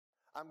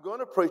I'm going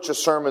to preach a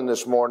sermon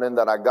this morning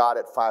that I got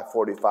at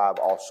 5:45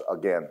 also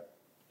again.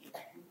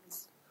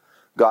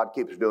 God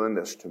keeps doing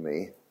this to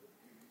me.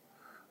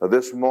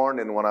 This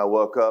morning when I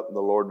woke up, the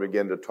Lord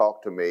began to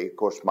talk to me. Of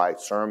course, my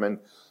sermon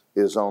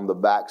is on the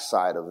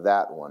backside of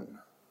that one.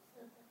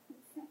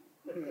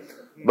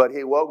 But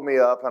He woke me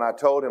up and I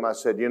told Him, I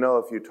said, you know,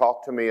 if you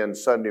talk to me on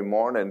Sunday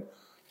morning,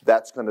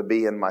 that's going to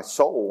be in my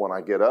soul when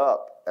I get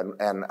up.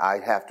 And I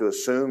have to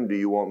assume, do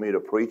you want me to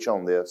preach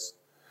on this?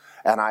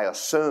 And I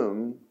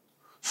assume.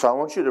 So I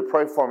want you to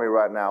pray for me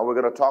right now. We're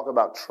going to talk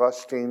about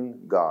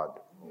trusting God.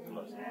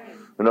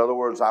 In other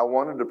words, I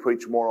wanted to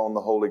preach more on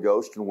the Holy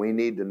Ghost, and we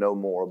need to know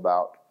more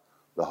about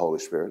the Holy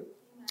Spirit.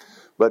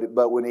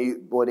 But when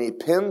he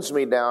pins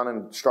me down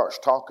and starts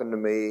talking to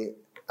me,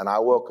 and I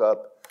woke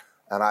up,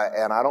 and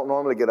I don't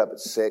normally get up at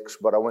 6,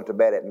 but I went to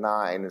bed at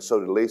 9, and so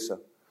did Lisa.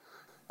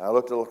 I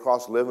looked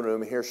across the living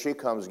room, and here she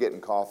comes getting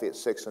coffee at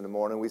 6 in the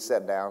morning. We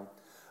sat down,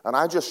 and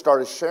I just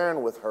started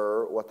sharing with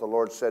her what the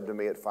Lord said to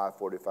me at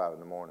 5:45 in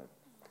the morning.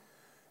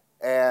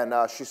 And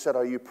she said,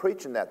 are you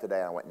preaching that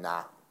today? I went,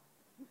 nah.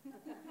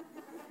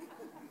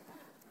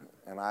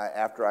 And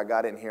after I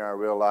got in here, I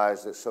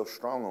realized it's so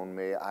strong on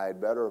me, I had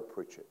better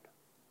preach it.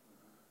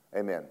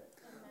 Amen.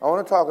 I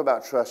want to talk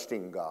about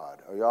trusting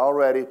God. Are you all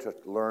ready to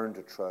learn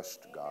to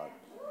trust God?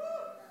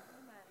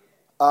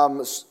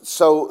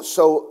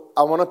 So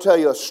I want to tell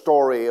you a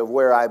story of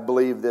where I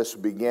believe this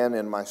began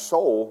in my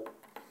soul.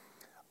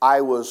 I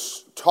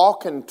was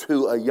talking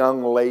to a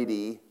young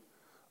lady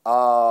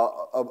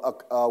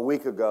a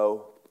week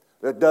ago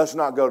that does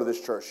not go to this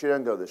church. She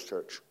doesn't go to this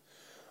church.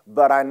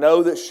 But I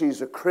know that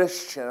she's a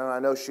Christian, and I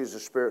know she's a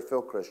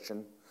Spirit-filled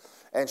Christian.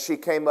 And she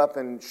came up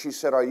and she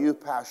said, are you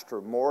Pastor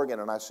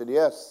Morgan? And I said,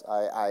 yes,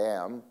 I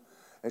am.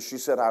 And she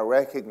said, I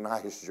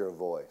recognized your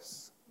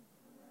voice.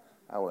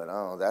 I went,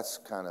 oh, that's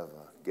kind of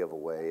a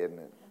giveaway, isn't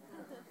it?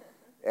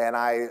 And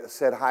I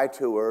said hi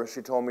to her.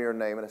 She told me her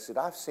name, and I said,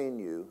 I've seen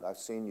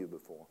you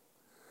before.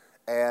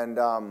 And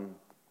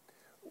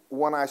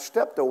when I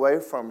stepped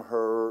away from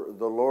her,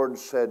 the Lord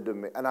said to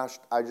me, and I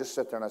just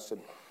sat there and I said,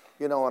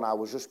 you know, and I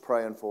was just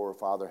praying for her,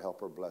 Father,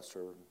 help her, bless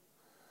her.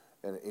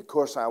 And of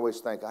course, I always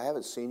think, I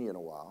haven't seen you in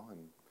a while.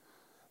 And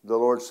the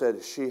Lord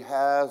said, she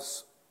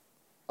has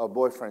a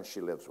boyfriend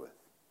she lives with.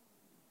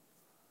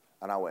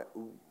 And I went,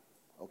 ooh,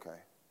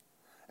 okay.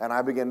 And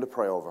I began to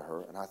pray over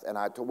her. And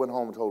I went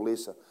home and told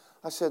Lisa,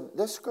 I said,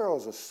 this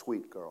girl's a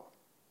sweet girl.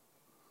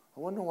 I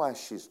wonder why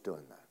she's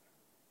doing that.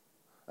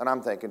 And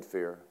I'm thinking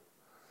fear.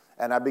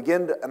 And I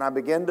began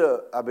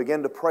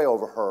to pray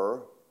over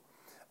her,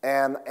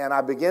 and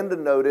I began to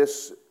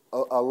notice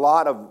a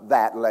lot of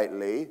that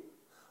lately.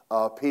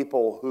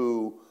 People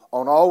who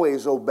aren't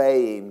always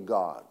obeying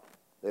God.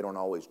 They don't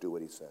always do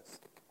what He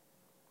says.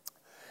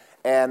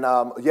 And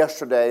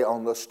yesterday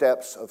on the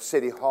steps of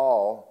City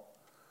Hall,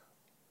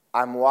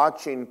 I'm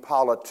watching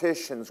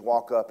politicians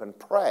walk up and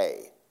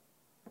pray.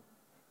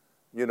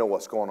 You know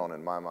what's going on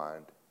in my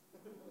mind.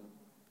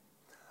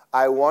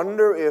 I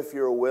wonder if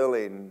you're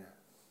willing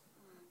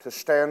to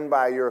stand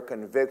by your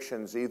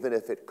convictions even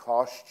if it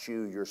costs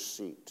you your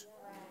seat.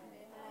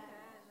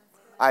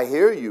 I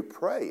hear you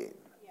praying,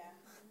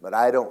 but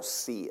I don't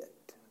see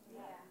it.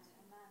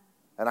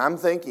 And I'm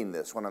thinking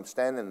this when I'm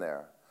standing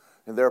there.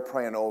 And they're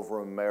praying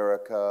over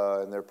America,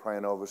 and they're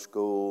praying over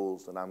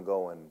schools, and I'm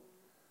going,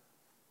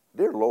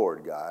 dear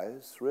Lord,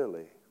 guys,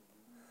 really.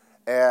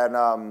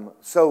 And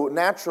so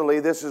naturally,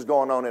 this is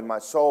going on in my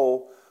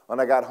soul. When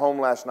I got home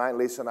last night,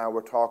 Lisa and I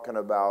were talking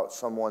about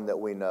someone that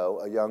we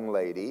know, a young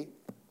lady,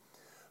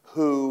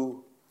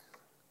 who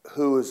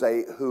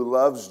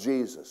loves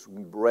Jesus,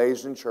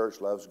 raised in church,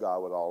 loves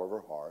God with all of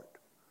her heart,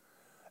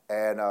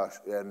 and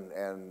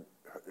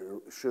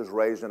she was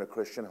raised in a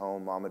Christian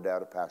home. Mom and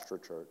dad a pastor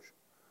of church,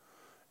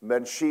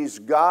 but she's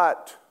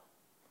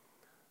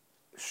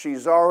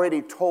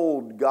already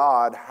told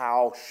God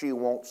how she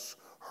wants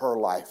her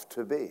life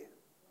to be.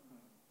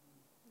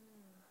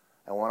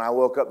 And when I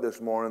woke up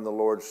this morning, the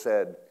Lord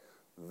said,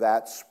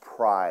 "That's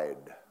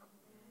pride."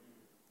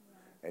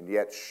 And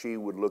yet she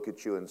would look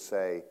at you and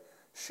say,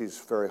 she's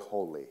very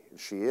holy. And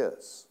she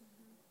is.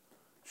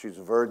 She's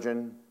a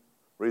virgin,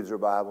 reads her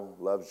Bible,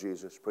 loves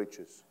Jesus,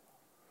 preaches.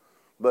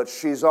 But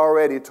she's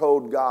already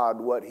told God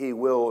what He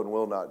will and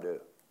will not do.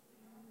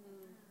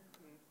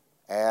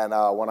 And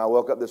when I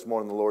woke up this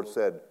morning, the Lord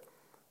said,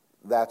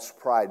 that's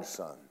pride,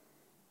 son.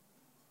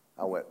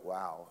 I went,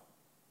 wow.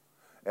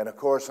 And of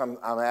course, I'm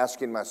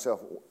asking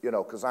myself, you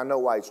know, because I know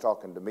why He's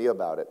talking to me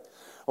about it.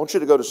 I want you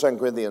to go to 2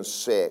 Corinthians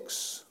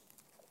 6.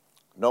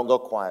 Don't go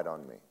quiet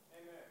on me.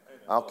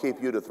 I'll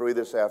keep you to 3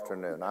 this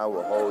afternoon. I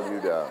will hold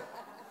you down.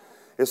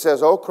 It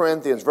says, O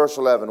Corinthians, verse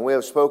 11, we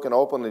have spoken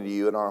openly to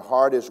you, and our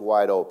heart is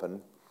wide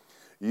open.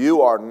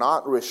 You are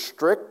not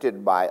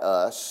restricted by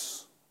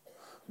us,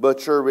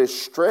 but you're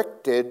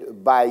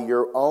restricted by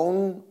your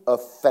own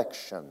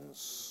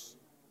affections.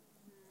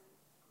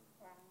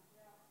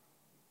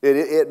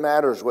 It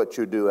matters what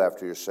you do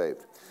after you're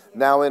saved.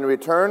 Now, in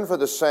return for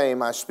the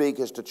same, I speak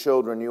as to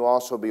children, you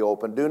also be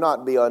open. Do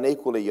not be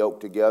unequally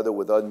yoked together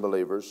with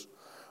unbelievers.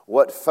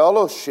 What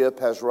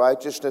fellowship has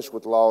righteousness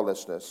with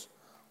lawlessness?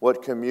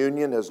 What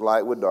communion has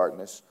light with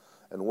darkness?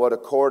 And what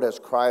accord has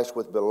Christ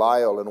with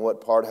Belial? And what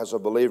part has a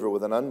believer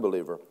with an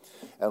unbeliever?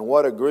 And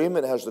what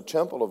agreement has the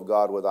temple of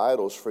God with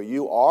idols? For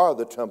you are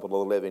the temple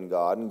of the living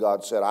God. And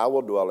God said, I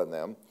will dwell in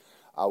them.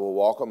 I will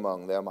walk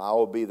among them. I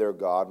will be their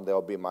God, and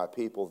they'll be my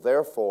people.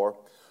 Therefore,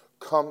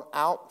 come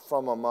out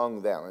from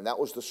among them. And that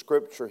was the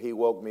scripture he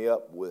woke me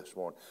up with this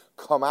morning.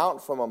 Come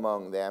out from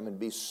among them and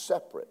be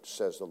separate,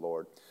 says the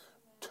Lord.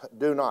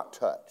 Do not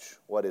touch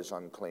what is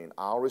unclean.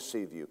 I'll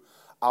receive you.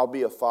 I'll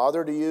be a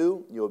father to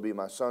you. You'll be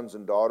my sons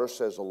and daughters,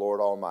 says the Lord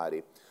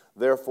Almighty.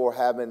 Therefore,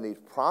 having these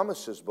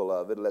promises,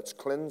 beloved, let's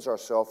cleanse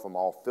ourselves from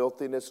all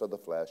filthiness of the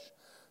flesh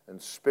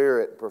and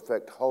spirit,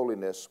 perfect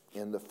holiness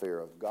in the fear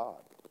of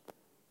God.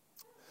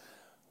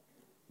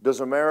 Does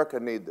America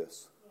need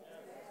this?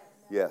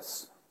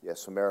 Yes.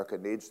 Yes, America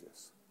needs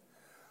this.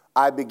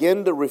 I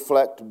begin to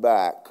reflect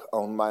back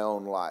on my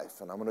own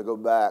life, and I'm going to go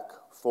back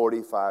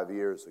 45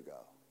 years ago.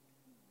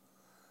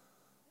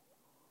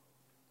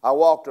 I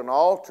walked an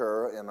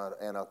altar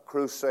in a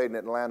crusade in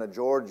Atlanta,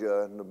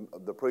 Georgia, and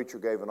the preacher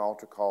gave an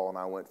altar call, and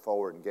I went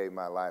forward and gave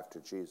my life to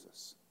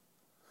Jesus.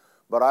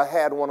 But I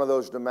had one of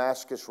those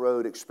Damascus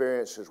Road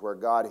experiences where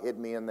God hit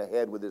me in the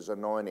head with his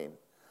anointing,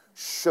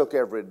 shook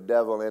every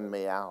devil in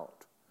me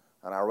out,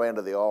 and I ran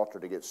to the altar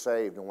to get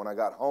saved. And when I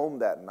got home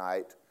that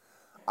night,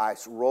 I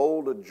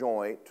rolled a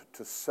joint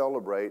to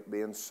celebrate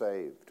being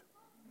saved.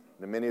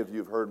 And many of you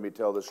have heard me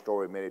tell this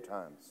story many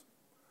times.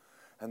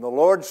 And the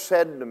Lord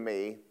said to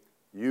me,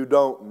 you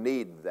don't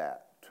need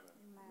that.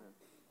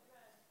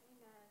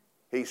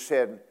 He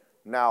said,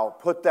 now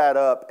put that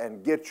up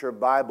and get your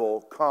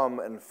Bible, come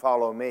and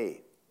follow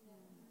me.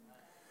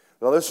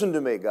 Now listen to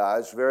me,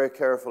 guys, very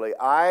carefully.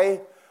 I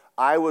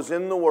was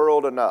in the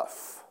world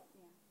enough.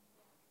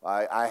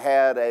 I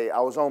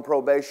was on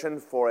probation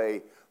for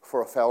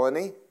a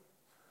felony.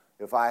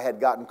 If I had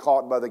gotten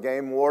caught by the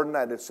game warden,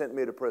 they'd have sent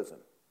me to prison.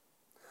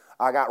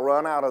 I got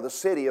run out of the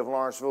city of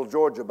Lawrenceville,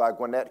 Georgia by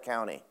Gwinnett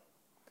County.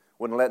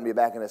 Wouldn't let me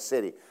back in the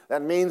city.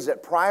 That means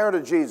that prior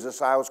to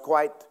Jesus, I was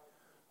quite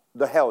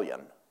the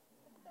hellion.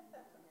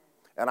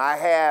 And I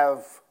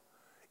have,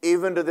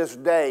 even to this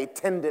day,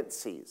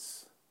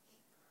 tendencies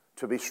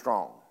to be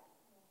strong.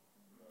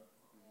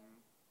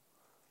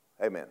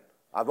 Amen.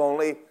 I've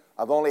only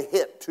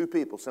hit 2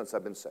 people since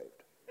I've been saved.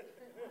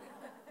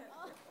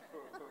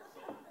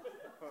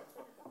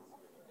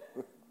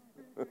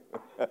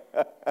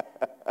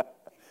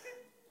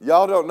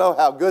 Y'all don't know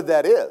how good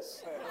that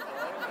is.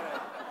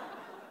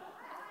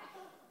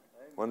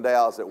 One day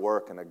I was at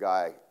work and a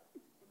guy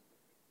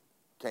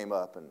came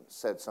up and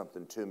said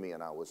something to me,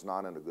 and I was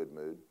not in a good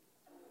mood.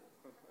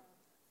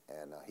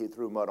 And he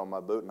threw mud on my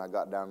boot, and I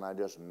got down and I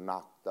just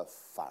knocked the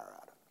fire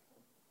out of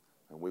him.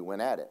 And we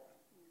went at it.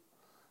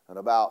 And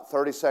about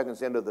 30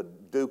 seconds into the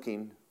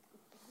duking,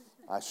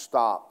 I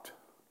stopped,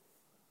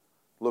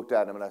 looked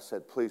at him, and I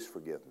said, please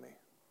forgive me.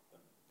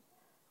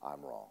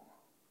 I'm wrong.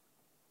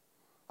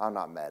 I'm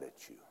not mad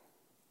at you.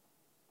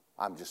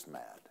 I'm just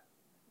mad.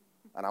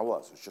 And I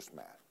was just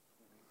mad.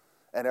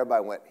 And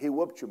everybody went, he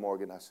whooped you,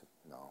 Morgan. I said,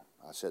 no.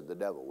 I said, the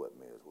devil whipped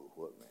me as who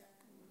whipped me.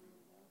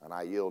 And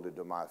I yielded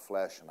to my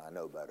flesh, and I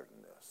know better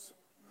than this.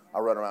 I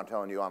run around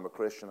telling you I'm a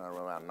Christian, and I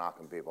run around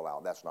knocking people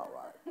out. That's not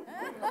right.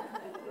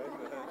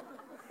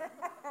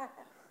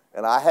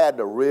 And I had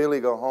to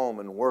really go home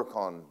and work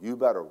on, you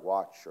better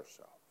watch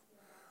yourself.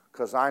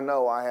 Because I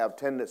know I have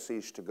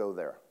tendencies to go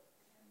there.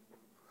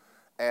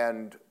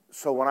 And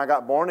so when I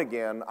got born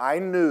again, I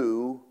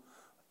knew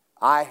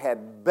I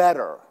had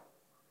better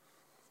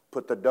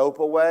put the dope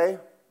away,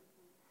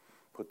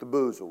 put the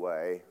booze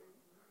away,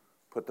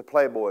 put the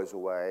Playboys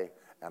away,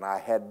 and I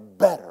had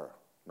better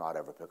not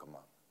ever pick them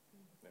up.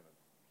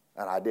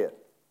 And I did.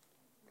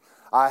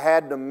 I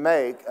had to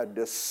make a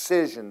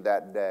decision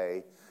that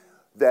day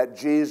that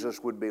Jesus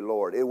would be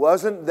Lord. It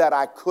wasn't that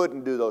I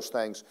couldn't do those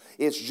things.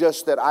 It's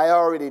just that I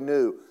already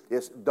knew,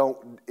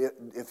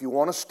 if you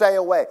want to stay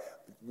away,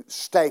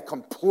 stay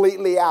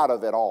completely out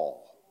of it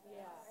all.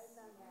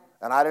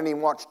 And I didn't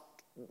even watch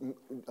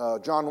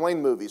John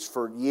Wayne movies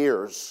for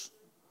years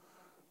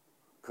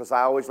because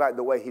I always liked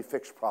the way he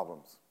fixed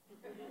problems.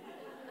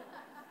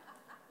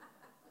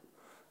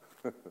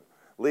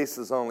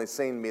 Lisa's only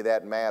seen me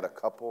that mad a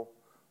couple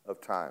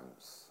of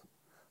times.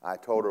 I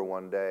told her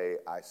one day,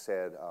 I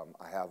said,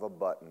 I have a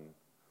button,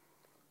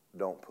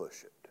 don't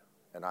push it.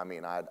 And I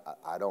mean, I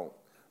don't,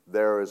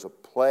 there is a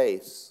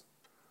place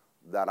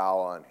that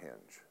I'll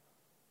unhinge.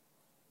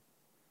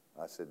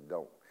 I said,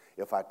 don't.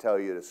 If I tell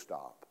you to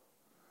stop,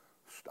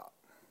 stop.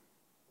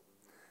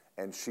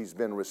 And she's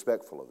been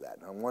respectful of that.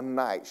 And one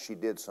night, she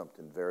did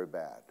something very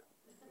bad.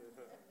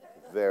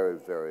 Very,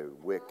 very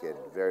wicked,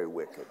 very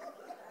wicked.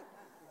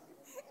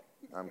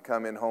 I'm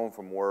coming home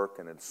from work,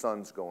 and the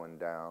sun's going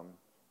down,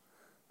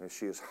 and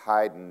she is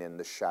hiding in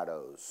the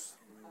shadows.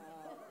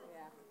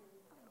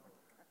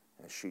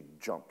 And she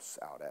jumps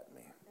out at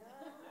me.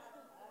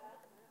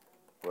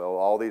 Well,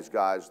 all these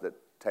guys that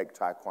take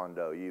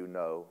Taekwondo, you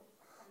know,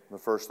 the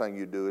first thing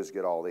you do is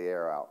get all the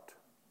air out.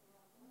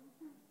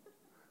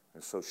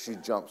 And so she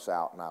jumps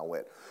out, and I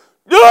went,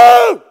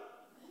 no!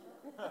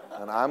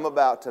 And I'm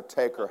about to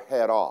take her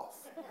head off.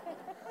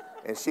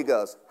 And she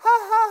goes, ha,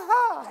 ha,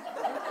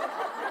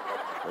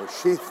 ha. And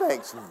she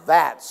thinks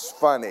that's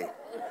funny. It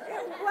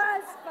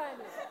was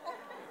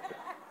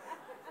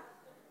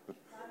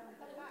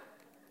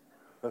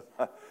funny.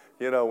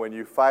 You know, when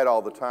you fight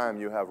all the time,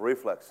 you have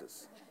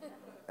reflexes,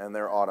 and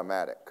they're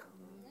automatic.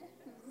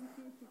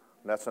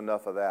 That's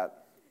enough of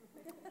that.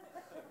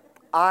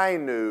 I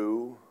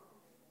knew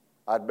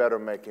I'd better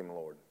make him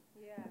Lord.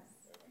 Yes.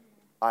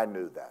 I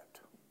knew that.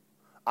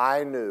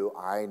 I knew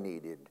I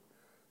needed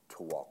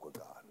to walk with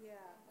God. Yeah.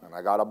 And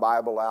I got a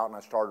Bible out, and I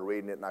started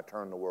reading it, and I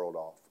turned the world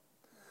off.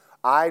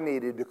 I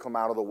needed to come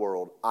out of the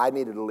world. I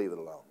needed to leave it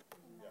alone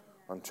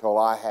until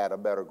I had a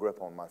better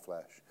grip on my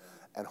flesh.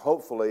 And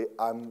hopefully,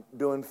 I'm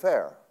doing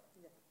fair.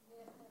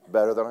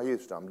 Better than I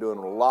used to. I'm doing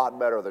a lot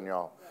better than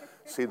y'all.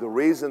 See, the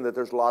reason that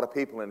there's a lot of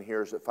people in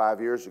here is that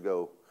 5 years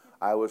ago,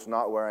 I was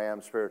not where I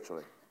am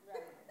spiritually.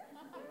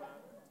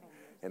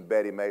 And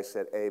Betty May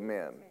said,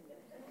 amen.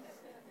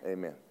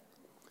 Amen.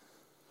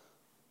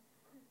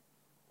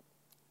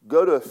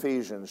 Go to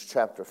Ephesians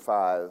chapter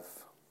 5.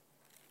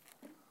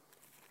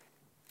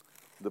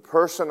 The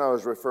person I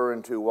was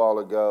referring to a while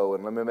ago,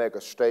 and let me make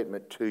a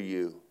statement to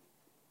you.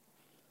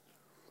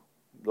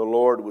 The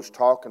Lord was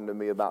talking to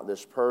me about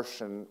this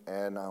person,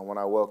 and when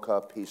I woke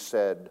up, he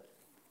said,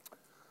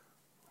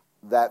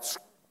 that's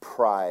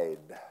pride.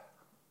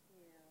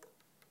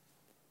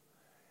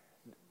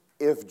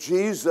 If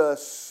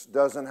Jesus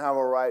doesn't have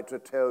a right to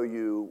tell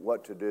you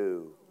what to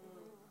do,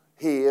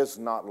 he is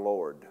not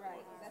Lord. Right.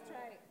 That's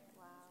right.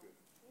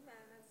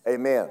 Wow.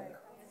 Amen.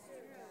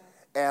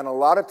 And a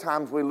lot of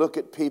times we look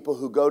at people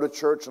who go to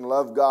church and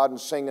love God and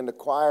sing in the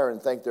choir and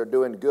think they're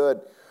doing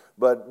good,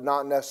 but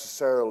not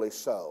necessarily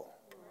so.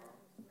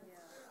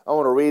 I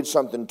want to read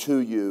something to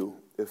you,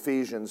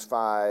 Ephesians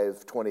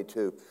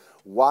 5:22.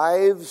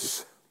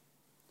 Wives,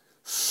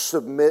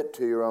 submit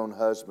to your own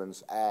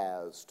husbands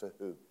as to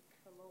who?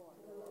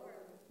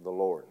 The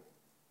Lord.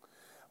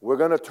 We're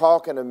going to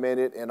talk in a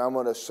minute, and I'm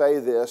going to say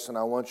this, and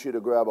I want you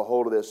to grab a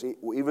hold of this.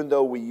 Even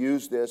though we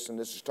use this, and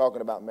this is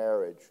talking about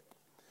marriage,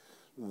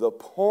 the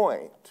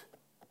point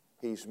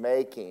he's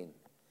making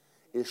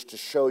is to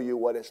show you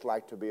what it's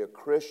like to be a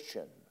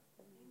Christian,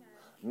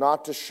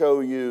 not to show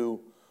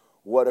you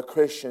what a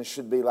Christian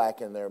should be like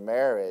in their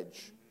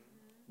marriage,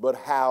 but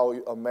how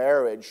a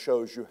marriage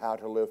shows you how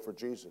to live for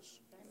Jesus.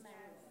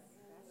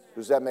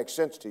 Does that make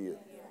sense to you?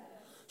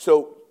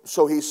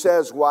 So he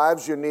says,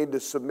 wives, you need to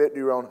submit to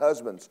your own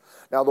husbands.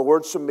 Now, the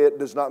word submit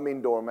does not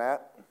mean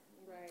doormat.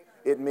 Right.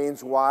 It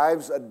means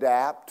wives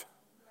adapt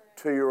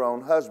to your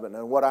own husband.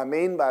 And what I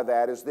mean by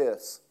that is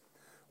this.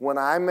 When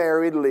I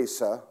married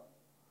Lisa,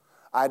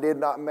 I did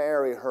not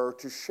marry her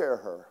to share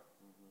her.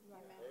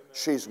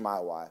 She's my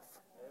wife.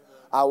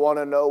 I want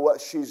to know what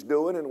she's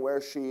doing and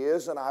where she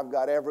is, and I've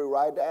got every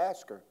right to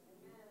ask her.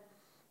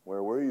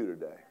 Where were you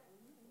today?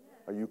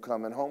 Are you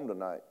coming home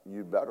tonight?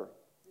 You better.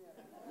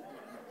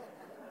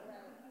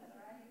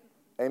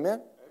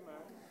 Amen?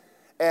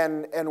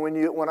 And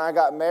when I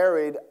got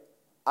married,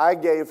 I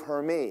gave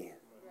her me.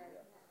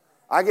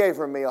 I gave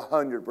her me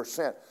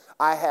 100%.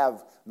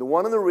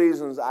 One of the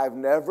reasons I've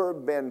never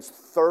been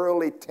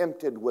thoroughly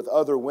tempted with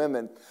other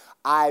women,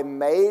 I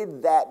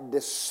made that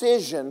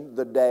decision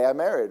the day I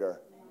married her.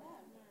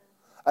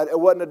 It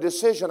wasn't a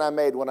decision I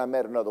made when I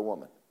met another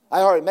woman. I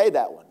already made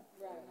that one.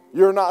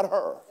 You're not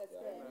her.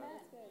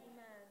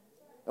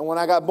 And when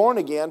I got born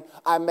again,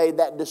 I made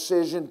that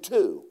decision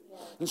too.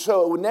 And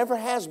so it never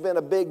has been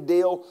a big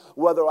deal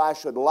whether I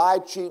should lie,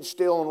 cheat,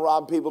 steal, and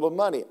rob people of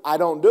money. I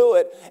don't do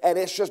it, and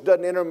it just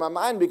doesn't enter my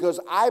mind because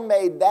I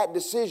made that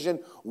decision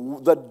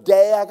the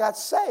day I got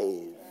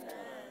saved.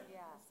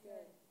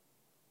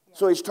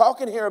 So he's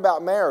talking here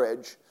about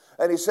marriage,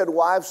 and he said,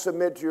 wives,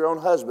 submit to your own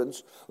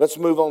husbands. Let's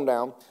move on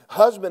down.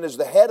 Husband is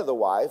the head of the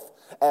wife,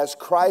 as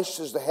Christ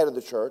is the head of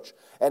the church,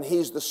 and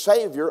he's the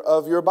Savior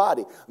of your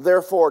body.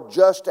 Therefore,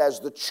 just as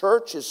the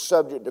church is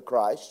subject to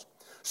Christ,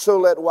 so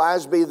let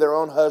wives be their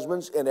own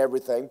husbands in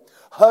everything.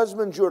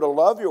 Husbands, you are to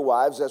love your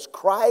wives as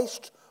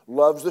Christ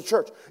loves the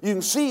church. You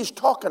can see he's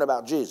talking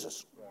about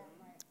Jesus.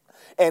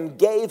 And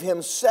gave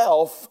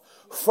himself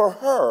for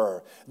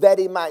her, that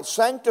he might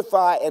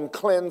sanctify and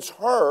cleanse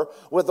her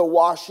with the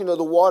washing of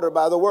the water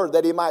by the word,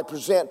 that he might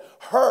present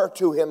her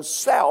to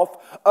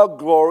himself a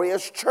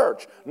glorious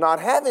church, not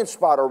having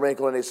spot or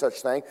wrinkle or any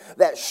such thing,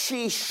 that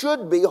she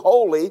should be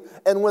holy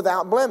and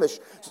without blemish.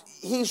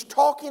 He's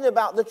talking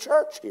about the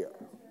church here.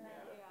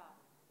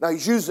 Now,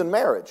 he's using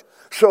marriage.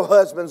 So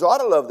husbands ought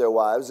to love their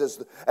wives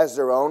as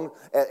their own,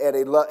 and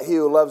he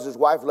who loves his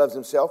wife loves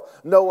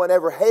himself. No one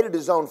ever hated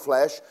his own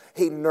flesh.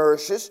 He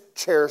nourishes,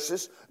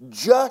 cherishes,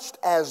 just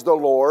as the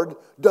Lord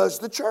does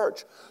the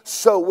church.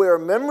 So we're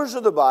members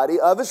of the body,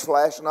 of his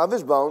flesh and of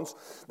his bones,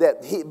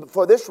 that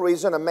for this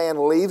reason a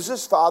man leaves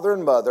his father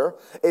and mother,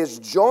 is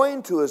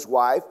joined to his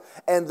wife,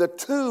 and the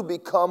two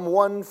become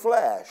one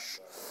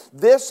flesh.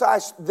 This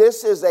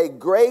is a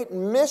great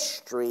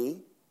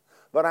mystery,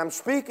 But I'm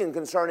speaking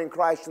concerning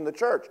Christ and the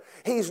church.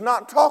 He's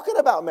not talking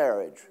about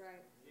marriage.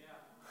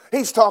 Right.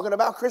 He's talking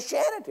about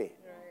Christianity.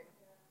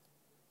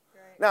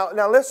 Right.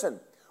 Now listen,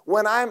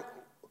 when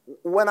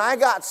I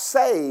got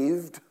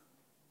saved,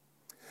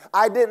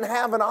 I didn't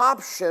have an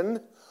option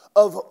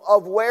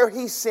of where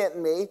He sent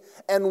me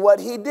and what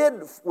He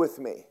did with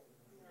me.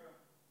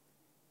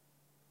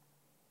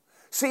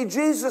 See,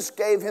 Jesus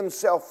gave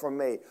Himself for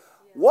me.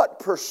 What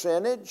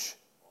percentage?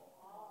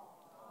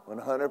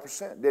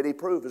 100%. Did He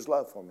prove His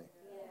love for me?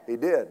 He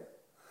did.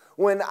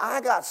 When I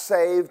got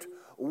saved,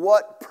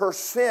 what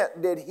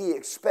percent did He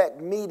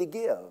expect me to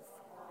give?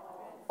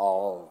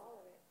 All.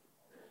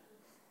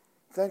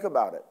 Think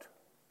about it.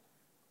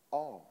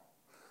 All.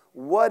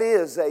 What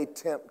is a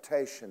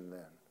temptation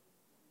then?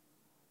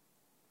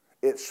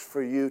 It's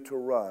for you to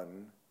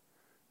run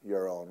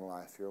your own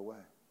life your way.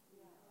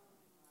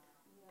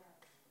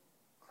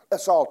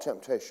 That's all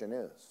temptation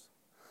is.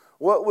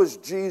 What was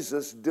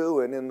Jesus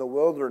doing in the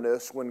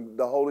wilderness when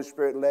the Holy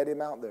Spirit led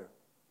Him out there?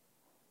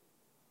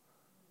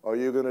 Are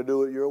you going to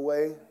do it your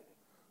way?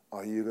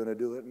 Or are you going to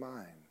do it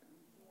mine?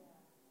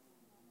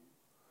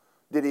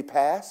 Did He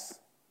pass?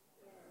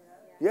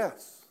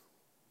 Yes.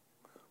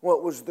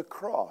 What was the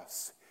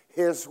cross?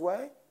 His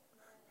way?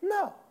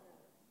 No.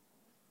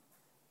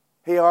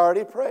 He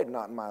already prayed,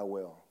 not my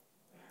will.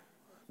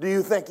 Do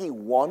you think He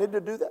wanted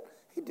to do that?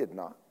 He did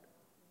not.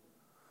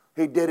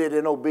 He did it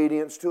in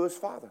obedience to His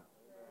Father.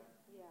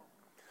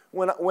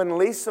 When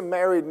Lisa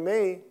married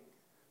me,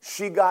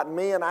 she got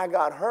me and I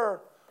got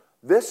her.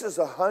 This is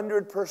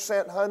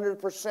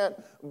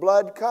 100%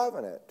 blood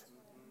covenant.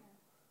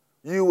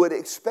 You would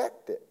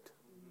expect it.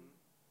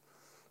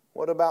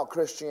 What about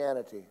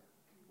Christianity?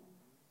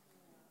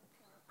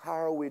 How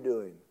are we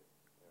doing?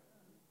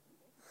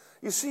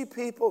 You see,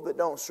 people that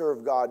don't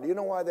serve God, do you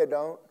know why they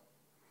don't?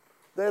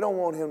 They don't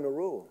want Him to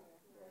rule.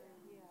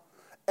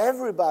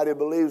 Everybody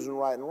believes in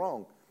right and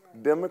wrong.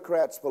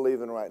 Democrats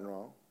believe in right and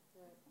wrong.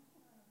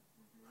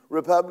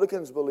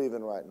 Republicans believe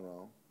in right and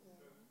wrong.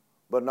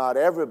 But not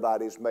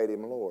everybody's made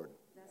Him Lord.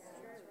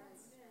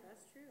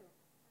 That's true.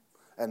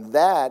 And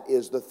that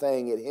is the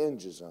thing it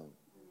hinges on.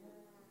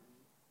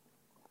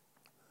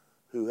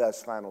 Who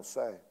has final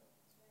say?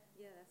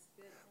 Yeah, that's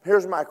good.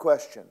 Here's my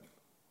question.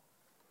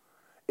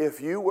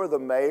 If you were the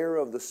mayor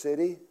of the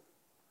city,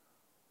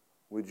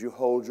 would you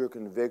hold your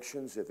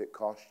convictions if it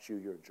cost you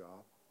your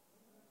job?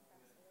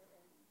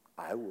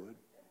 I would.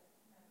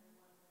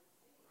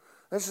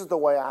 This is the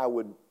way I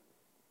would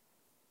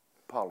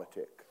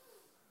politic.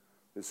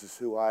 This is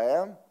who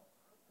I am.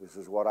 This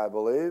is what I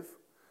believe.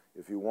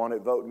 If you want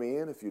it, vote me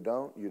in. If you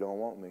don't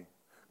want me.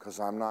 Because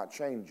I'm not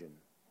changing.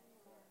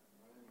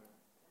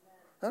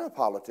 I'm not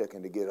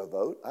politicking to get a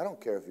vote. I don't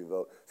care if you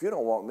vote. If you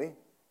don't want me,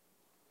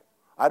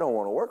 I don't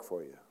want to work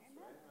for you.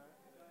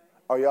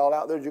 Are y'all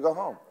out there? Did you go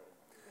home?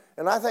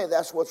 And I think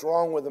that's what's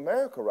wrong with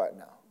America right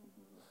now.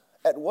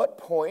 At what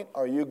point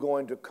are you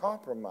going to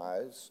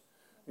compromise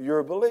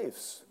your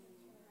beliefs?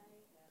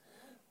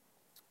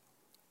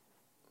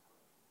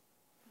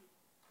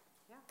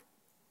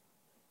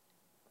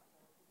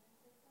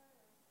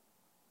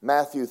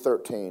 Matthew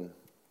 13.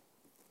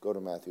 Go to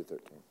Matthew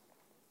 13.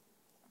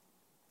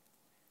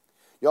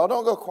 Y'all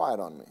don't go quiet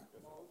on me.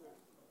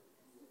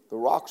 The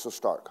rocks will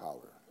start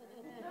hollering.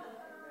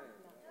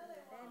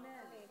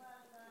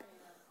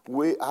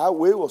 We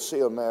will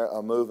see a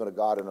movement of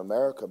God in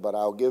America, but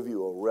I'll give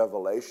you a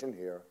revelation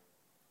here.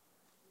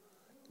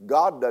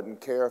 God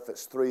doesn't care if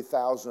it's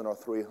 3,000 or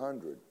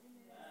 300.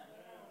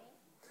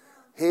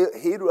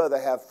 He'd rather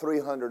have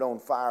 300 on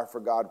fire for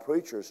God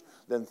preachers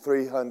than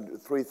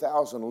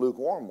 3,000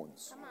 lukewarm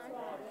ones.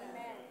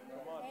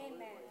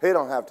 He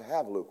don't have to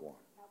have lukewarm.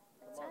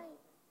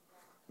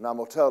 And I'm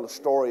going to tell the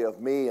story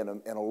of me in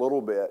a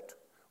little bit.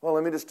 Well,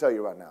 let me just tell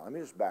you right now. Let me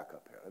just back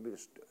up here. Let me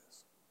just do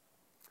this.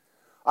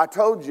 I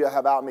told you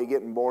about me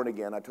getting born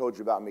again. I told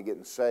you about me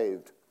getting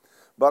saved.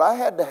 But I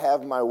had to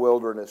have my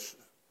wilderness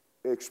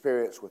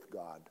experience with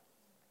God.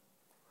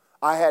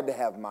 I had to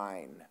have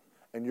mine.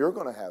 And you're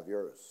going to have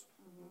yours.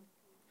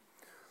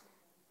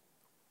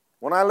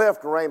 When I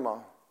left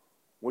Rhema,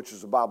 which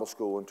is a Bible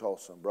school in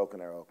Tulsa,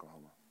 Broken Arrow,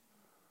 Oklahoma,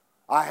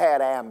 I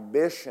had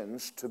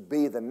ambitions to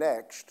be the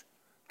next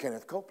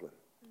Kenneth Copeland.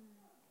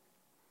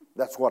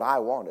 That's what I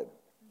wanted.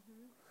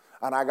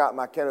 And I got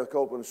my Kenneth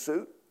Copeland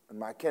suit and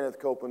my Kenneth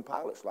Copeland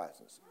pilot's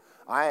license.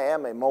 I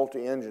am a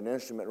multi-engine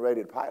instrument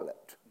rated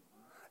pilot.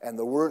 And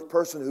the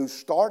person who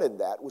started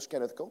that was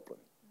Kenneth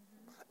Copeland.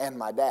 And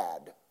my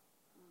dad,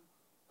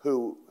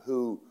 who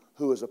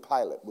was a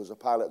pilot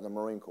in the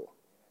Marine Corps.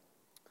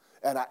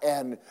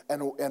 And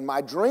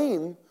my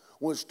dream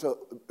was to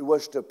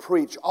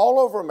preach all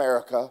over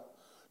America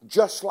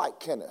just like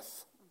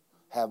Kenneth.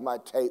 Have my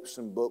tapes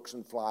and books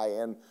and fly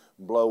in,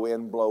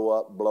 blow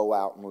up, blow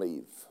out, and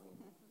leave.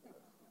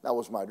 That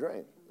was my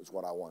dream. That's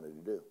what I wanted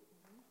to do.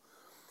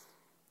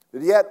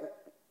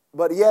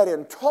 But yet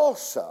in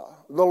Tulsa,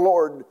 the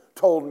Lord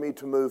told me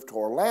to move to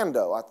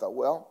Orlando. I thought,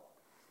 well,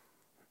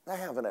 I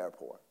have an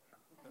airport.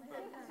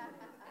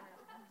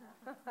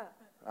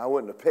 I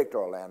wouldn't have picked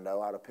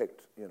Orlando. I'd have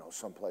picked,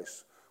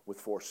 someplace with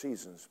Four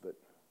Seasons,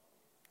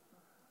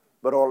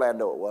 but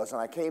Orlando it was.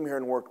 And I came here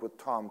and worked with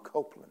Tom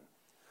Copeland.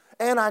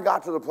 And I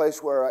got to the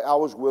place where I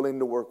was willing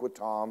to work with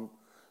Tom,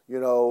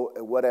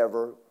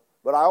 whatever.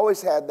 But I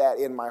always had that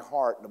in my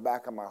heart, in the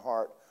back of my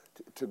heart,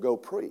 to go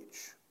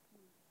preach.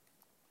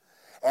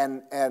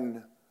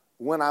 And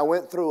when I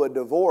went through a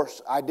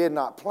divorce, I did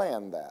not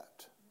plan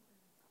that.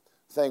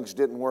 Things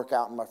didn't work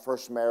out in my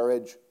first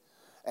marriage.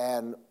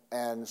 And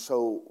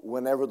so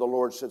whenever the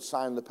Lord said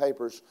sign the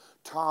papers,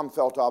 Tom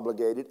felt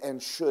obligated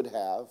and should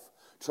have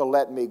to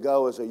let me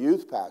go as a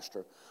youth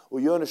pastor.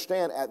 Well, you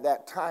understand, at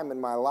that time in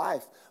my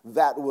life,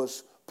 that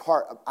was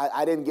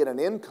I didn't get an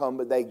income,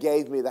 but they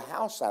gave me the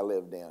house I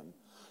lived in.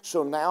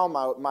 So now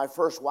my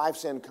first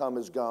wife's income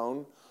is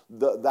gone,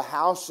 the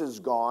house is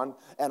gone,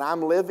 and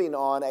I'm living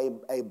on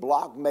a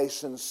block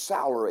mason's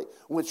salary,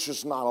 which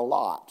is not a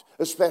lot,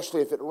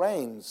 especially if it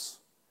rains.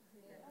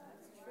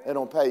 They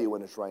don't pay you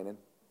when it's raining.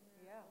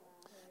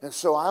 And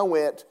so I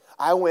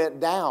went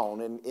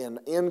down in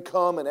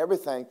income and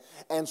everything.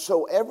 And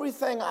so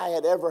everything I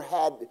had ever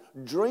had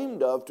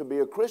dreamed of to be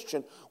a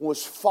Christian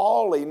was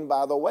falling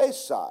by the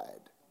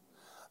wayside.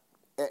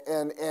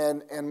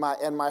 And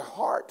my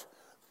heart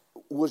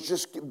was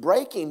just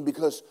breaking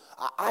because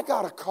I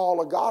got a call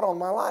of God on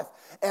my life.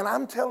 And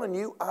I'm telling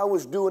you, I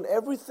was doing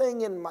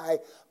everything in my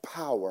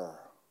power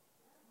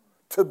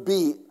to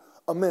be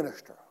a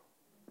minister.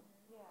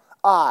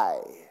 I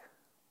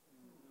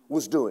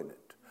was doing it.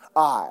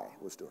 I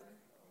was doing it.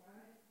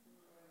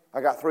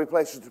 I got 3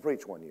 places to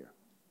preach one year.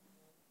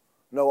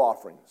 No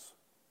offerings.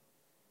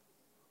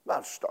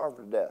 About starved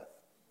to death.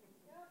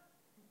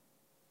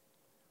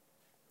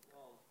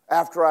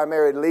 After I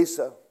married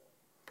Lisa,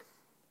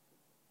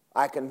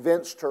 I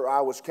convinced her I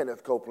was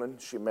Kenneth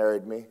Copeland. She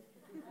married me.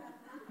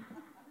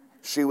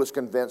 She was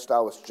convinced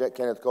I was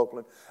Kenneth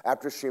Copeland.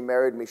 After she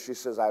married me, she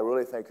says, I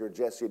really think you're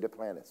Jesse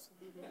Duplantis.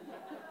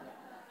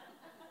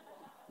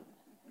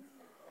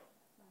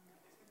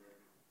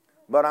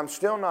 But I'm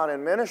still not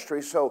in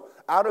ministry, so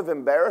out of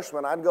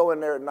embarrassment, I'd go in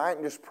there at night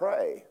and just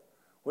pray.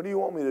 What do you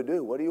want me to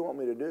do? What do you want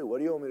me to do? What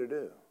do you want me to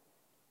do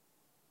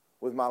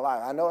with my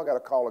life? I know I got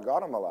a call of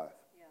God on my life.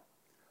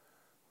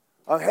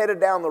 Yeah. I'm headed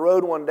down the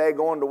road one day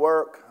going to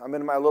work. I'm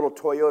in my little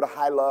Toyota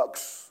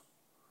Hilux,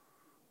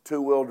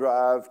 2-wheel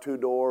drive,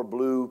 2-door,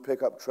 blue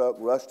pickup truck,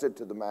 rusted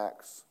to the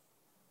max.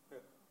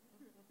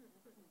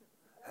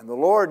 And the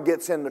Lord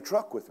gets in the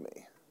truck with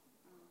me.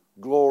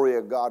 Glory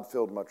of God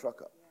filled my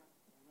truck up.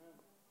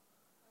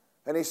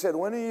 And he said,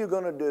 when are you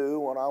going to do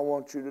what I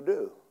want you to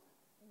do?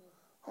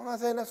 Well, I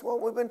think that's what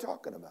we've been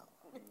talking about.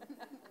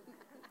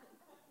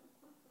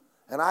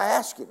 And I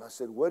asked him, I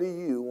said, what do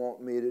you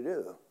want me to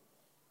do?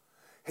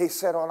 He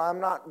said, well, I'm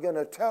not going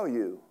to tell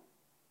you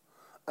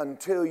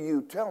until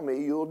you tell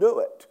me you'll do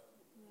it.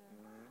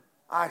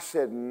 I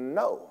said,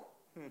 no.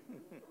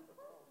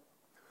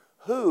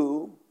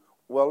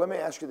 Well, let me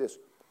ask you this.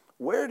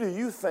 Where do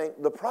you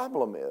think the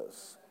problem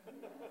is?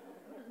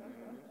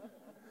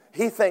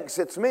 He thinks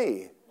it's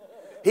me.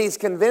 He's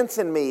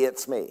convincing me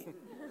it's me.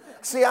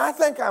 See, I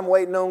think I'm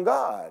waiting on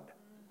God.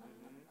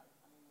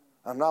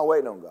 I'm not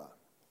waiting on God.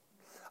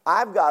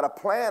 I've got a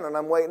plan and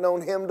I'm waiting on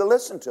Him to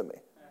listen to me.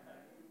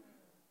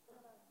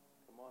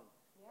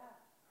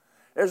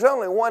 There's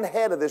only one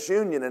head of this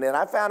union, and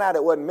I found out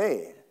it wasn't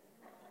me.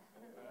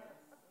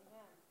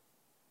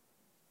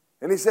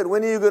 And he said,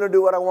 when are you going to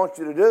do what I want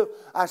you to do?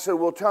 I said,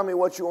 well, tell me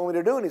what you want me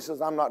to do. And he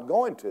says, I'm not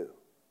going to.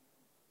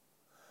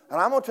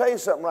 And I'm going to tell you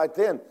something right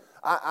then.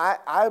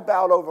 I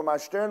bowed over my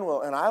steering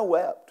wheel and I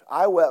wept.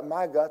 I wept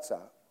my guts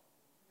out.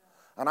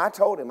 And I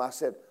told him, I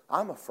said,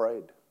 I'm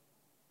afraid.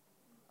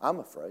 I'm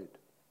afraid.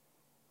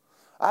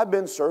 I've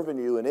been serving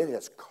you and it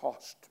has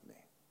cost me.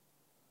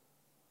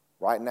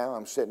 Right now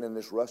I'm sitting in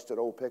this rusted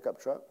old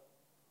pickup truck.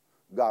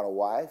 Got a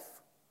wife.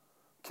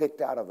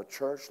 Kicked out of a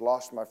church.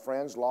 Lost my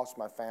friends. Lost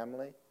my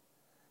family.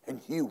 And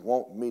you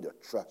want me to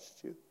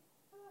trust you?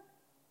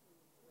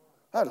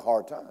 I had a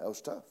hard time. It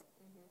was tough.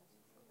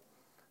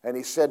 And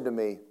he said to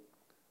me,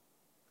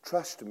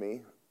 trust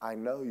me, I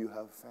know you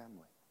have a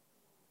family.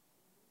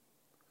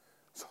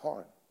 It's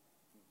hard.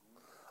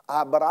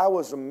 But I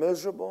was a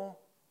miserable.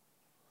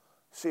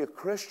 See, a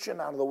Christian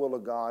out of the will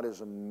of God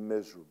is a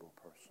miserable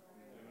person.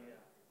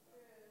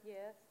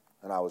 Yes.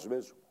 And I was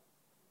miserable.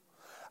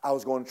 I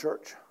was going to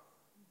church,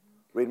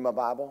 reading my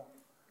Bible,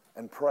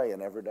 and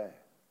praying every day.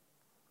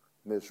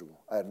 Miserable.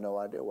 I had no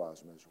idea why I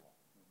was miserable.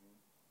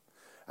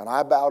 And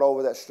I bowed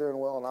over that steering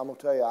wheel, and I'm going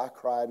to tell you, I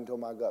cried until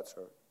my guts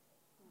hurt.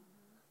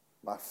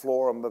 My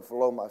floor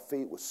below my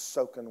feet was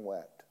soaking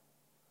wet.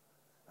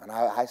 And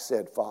I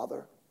said,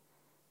 Father,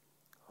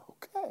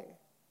 okay,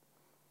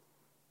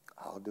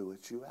 I'll do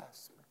what you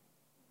ask me,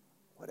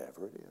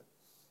 whatever it is.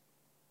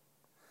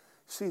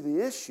 See,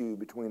 the issue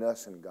between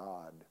us and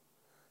God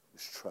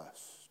is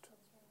trust,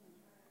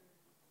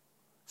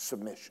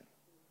 submission.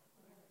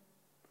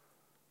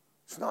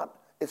 It's not,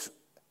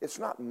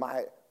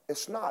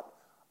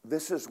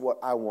 this is what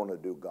I want to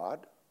do,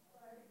 God.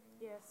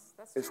 Yes,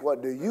 that's It's right.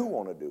 what do you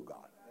want to do,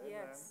 God?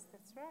 Yes,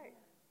 that's right.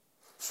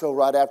 So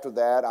right after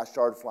that, I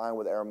started flying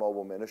with Air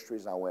Mobile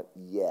Ministries, and I went,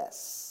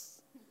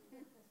 yes.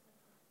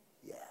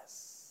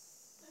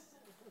 Yes.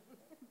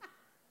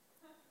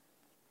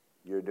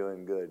 You're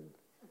doing good.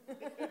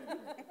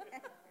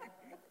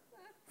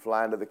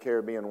 Flying to the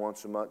Caribbean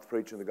once a month,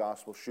 preaching the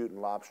gospel,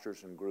 shooting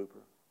lobsters in grouper.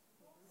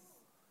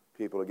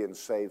 People are getting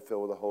saved,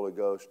 filled with the Holy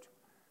Ghost,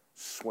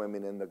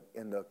 swimming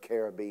in the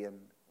Caribbean,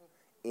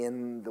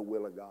 in the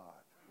will of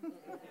God,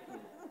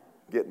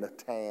 getting a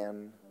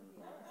tan.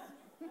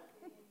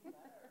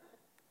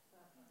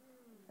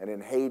 And in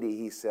Haiti,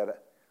 he said,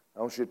 I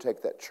want you to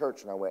take that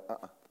church. And I went,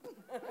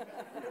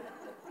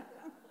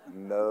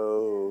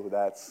 No,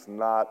 that's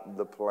not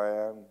the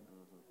plan.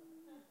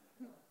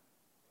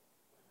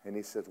 And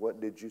he said, what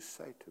did you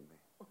say to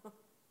me?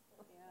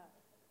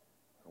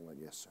 I went,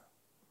 yes, sir.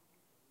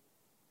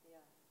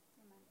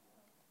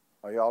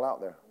 Are y'all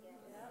out there?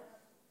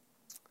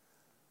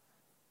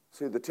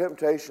 See, the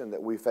temptation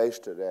that we face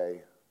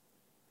today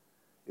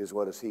is,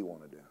 what does he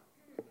want to do?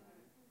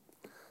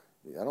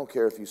 I don't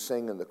care if you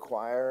sing in the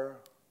choir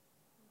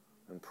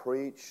and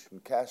preach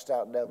and cast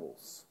out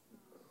devils.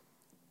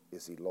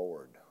 Is he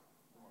Lord?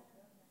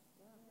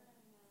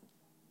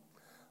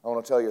 I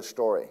want to tell you a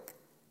story.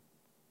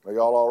 Are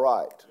y'all all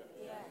right?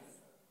 Yes.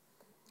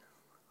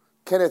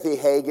 Kenneth E.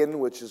 Hagin,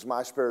 which is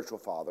my spiritual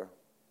father,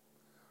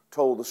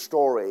 told the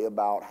story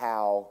about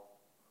how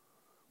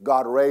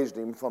God raised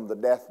him from the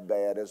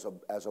deathbed as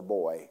a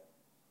boy.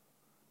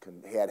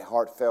 He had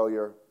heart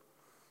failure.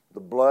 The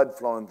blood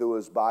flowing through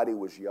his body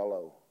was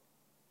yellow.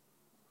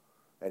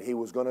 And he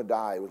was going to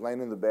die. He was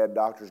laying in the bed.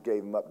 Doctors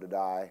gave him up to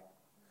die.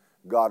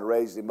 God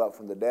raised him up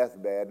from the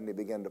deathbed, and he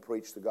began to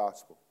preach the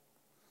gospel.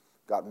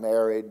 Got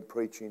married,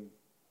 preaching,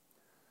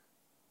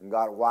 and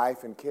got a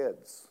wife and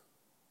kids.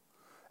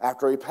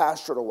 After he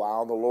pastored a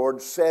while, the Lord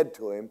said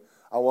to him,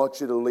 I want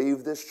you to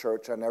leave this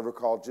church. I never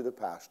called you to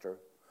pastor,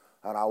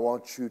 and I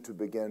want you to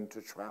begin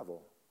to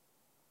travel.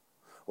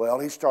 Well,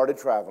 he started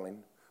traveling.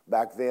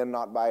 Back then,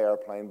 not by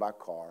airplane, by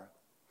car.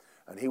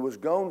 And he was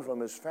gone from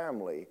his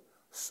family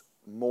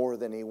more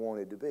than he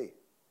wanted to be.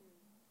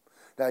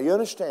 Now, you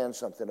understand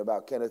something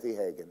about Kenneth E.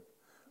 Hagin.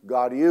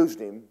 God used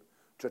him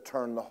to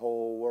turn the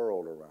whole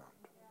world around.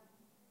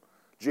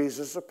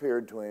 Jesus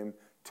appeared to him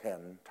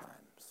 10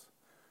 times.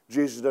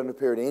 Jesus doesn't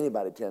appear to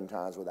anybody 10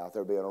 times without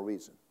there being a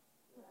reason.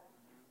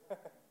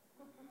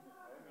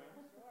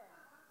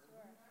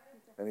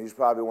 And he's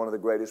probably one of the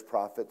greatest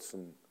prophets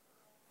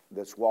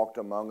that's walked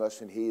among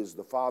us, and he is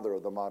the father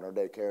of the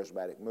modern-day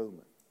charismatic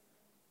movement.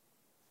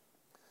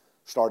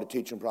 Started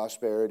teaching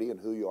prosperity and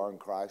who you are in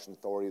Christ and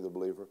authority of the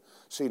believer.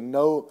 See,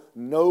 no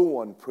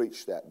one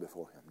preached that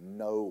before him.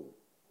 No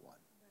one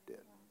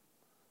did.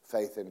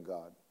 Faith in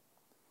God.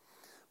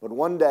 But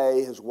one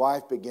day, his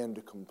wife began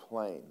to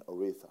complain,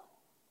 Aretha.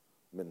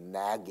 Been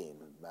nagging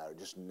about it,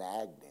 just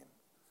nagged him.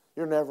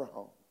 You're never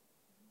home.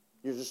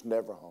 You're just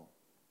never home.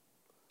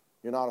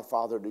 You're not a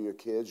father to your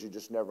kids. You're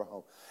just never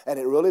home. And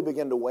it really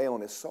began to weigh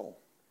on his soul.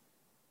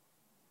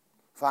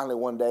 Finally,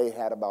 one day, he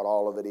had about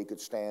all of it he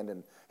could stand,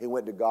 and he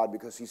went to God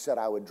because he said,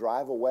 I would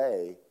drive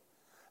away,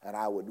 and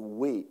I would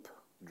weep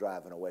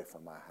driving away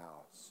from my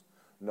house,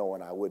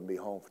 knowing I wouldn't be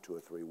home for 2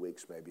 or 3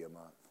 weeks, maybe a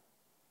month.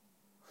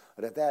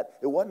 But at that,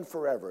 it wasn't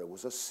forever. It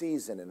was a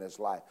season in his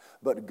life.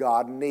 But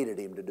God needed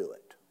him to do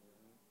it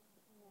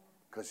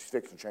because he's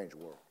fixing to change the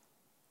world.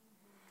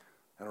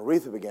 And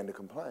Aretha began to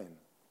complain.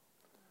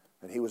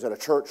 And he was at a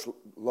church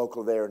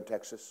local there in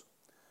Texas.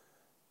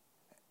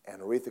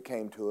 And Aretha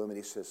came to him and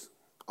he says,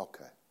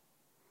 okay,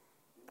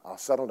 I'll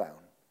settle down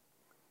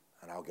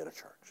and I'll get a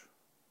church.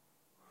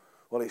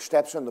 Well, he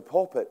steps in the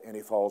pulpit and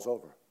he falls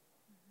over.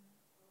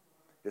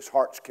 His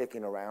heart's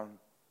kicking around.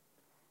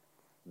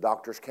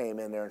 Doctors came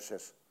in there and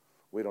says,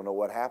 we don't know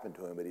what happened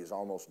to him, but he's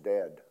almost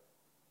dead.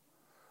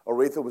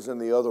 Aretha was in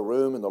the other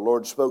room, and the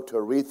Lord spoke to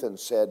Aretha and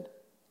said,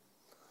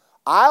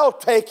 I'll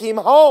take him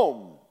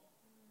home.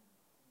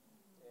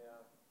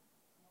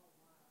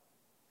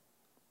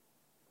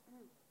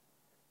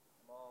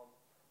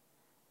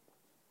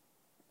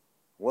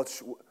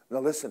 Now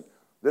listen,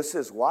 this is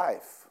his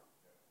wife.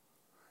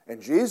 And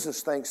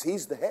Jesus thinks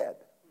he's the head.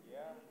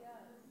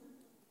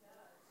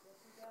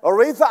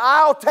 Aretha,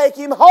 I'll take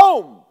him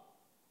home.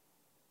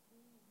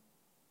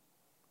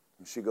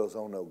 And she goes,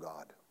 oh no,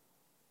 God,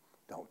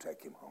 don't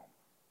take him home.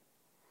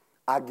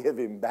 I give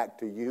him back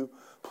to you.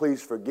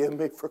 Please forgive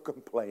me for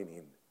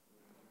complaining.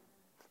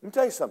 Let me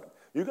tell you something.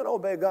 You're going to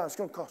obey God, it's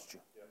going to cost you.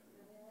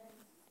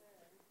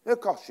 It'll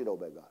cost you to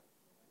obey God.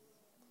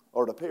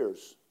 Or it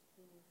appears.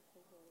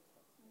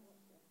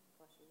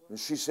 And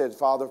she said,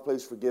 Father,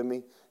 please forgive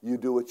me. You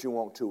do what you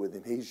want to with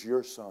him. He's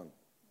your son.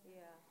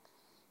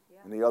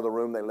 In the other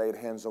room, they laid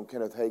hands on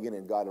Kenneth Hagin,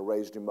 and God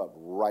raised him up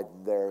right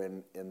there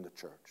in the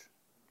church.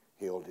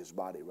 Healed his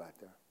body right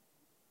there.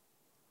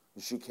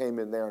 And she came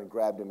in there and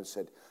grabbed him and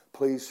said,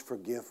 please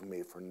forgive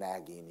me for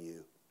nagging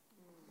you,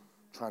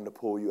 trying to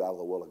pull you out of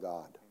the will of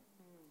God.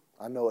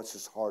 I know it's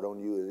as hard on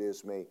you as it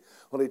is me.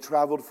 Well, he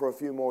traveled for a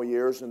few more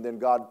years, and then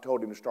God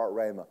told him to start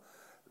Rhema.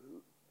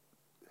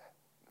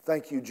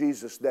 Thank you,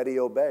 Jesus, that he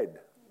obeyed.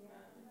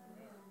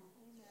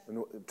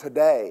 And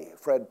today,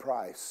 Fred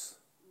Price,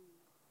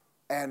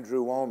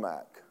 Andrew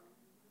Womack,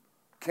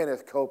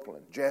 Kenneth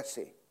Copeland,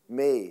 Jesse,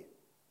 me.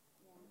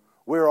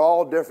 We're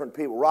all different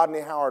people. Rodney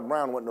Howard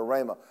Brown went to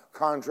Rhema,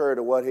 contrary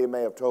to what he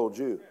may have told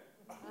you.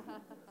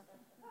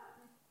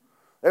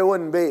 There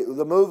wouldn't be,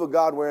 the move of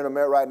God we're in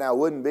America right now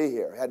wouldn't be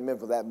here. It hadn't been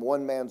for that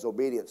one man's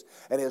obedience.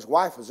 And his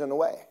wife was in the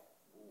way.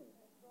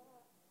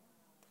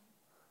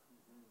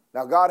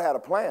 Now, God had a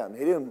plan.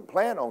 He didn't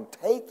plan on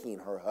taking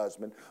her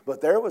husband,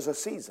 but there was a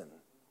season.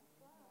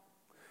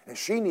 And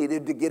she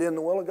needed to get in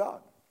the will of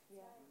God.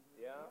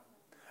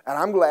 And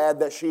I'm glad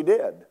that she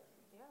did.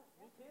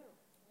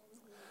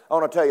 I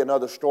want to tell you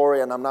another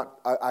story, and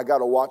I got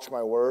to watch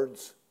my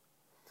words.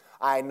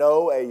 I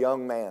know a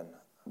young man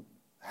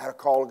had a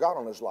call of God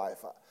on his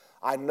life.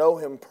 I know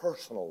him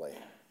personally.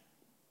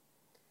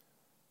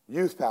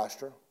 Youth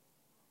pastor.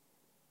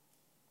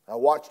 I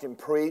watched him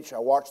preach. I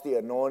watched the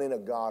anointing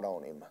of God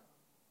on him.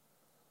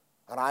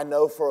 And I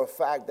know for a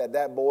fact that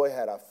that boy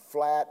had a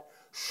flat,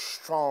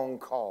 strong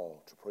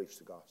call to preach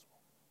the gospel.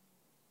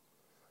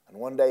 And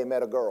one day he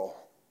met a girl.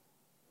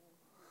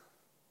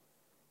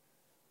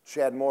 She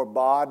had more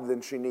bod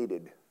than she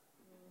needed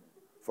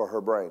for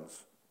her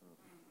brains.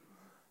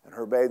 And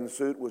her bathing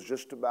suit was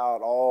just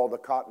about all the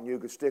cotton you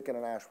could stick in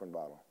an aspirin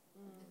bottle.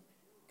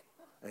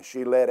 And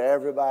she let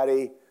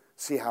everybody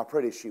see how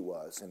pretty she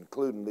was,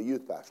 including the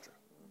youth pastor.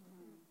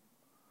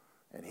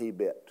 And he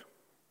bit.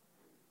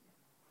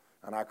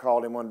 And I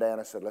called him one day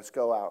and I said, let's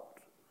go out.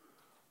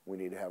 We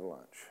need to have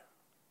lunch.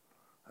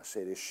 I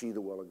said, is she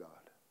the will of God?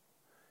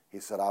 He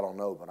said, I don't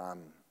know, but I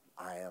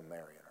am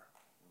marrying her.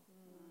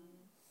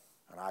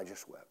 And I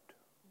just wept.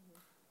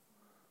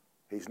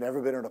 He's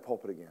never been in a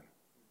pulpit again.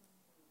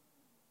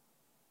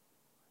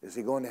 Is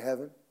he going to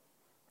heaven?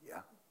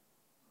 Yeah.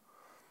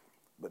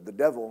 But the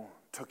devil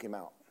took him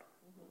out.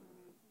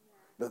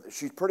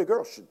 She's a pretty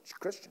girl. She's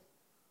Christian.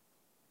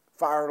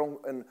 Fire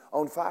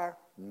on fire?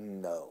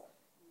 No.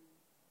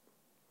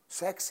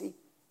 Sexy?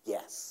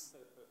 Yes.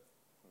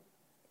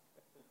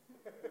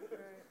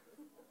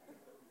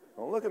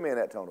 Don't look at me in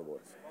that tone of voice.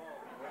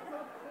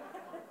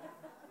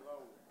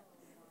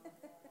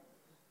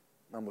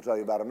 I'm going to tell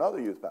you about another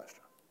youth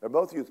pastor. They're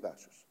both youth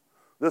pastors.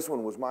 This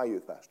one was my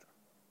youth pastor.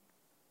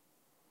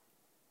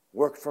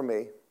 Worked for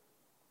me.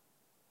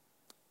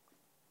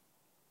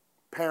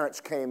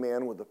 Parents came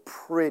in with a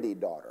pretty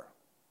daughter,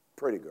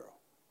 pretty girl.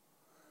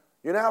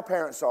 You know how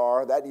parents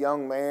are. That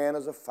young man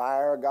is a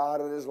fire of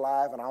God in his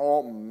life, and I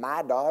want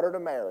my daughter to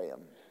marry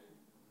him.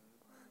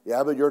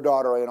 Yeah, but your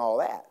daughter ain't all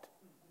that.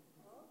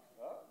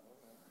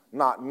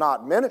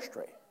 Not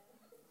ministry.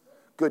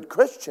 Good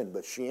Christian,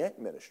 but she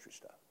ain't ministry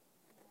stuff.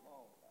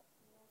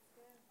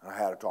 I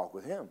had a talk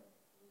with him.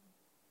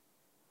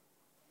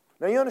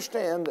 Now you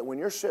understand that when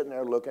you're sitting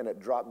there looking at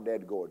drop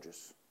dead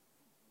gorgeous,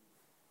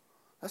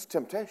 that's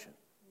temptation.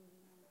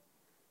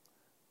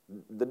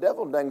 The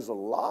devil dangles a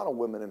lot of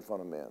women in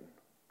front of men.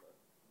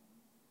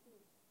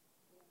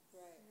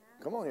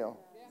 Come on, y'all.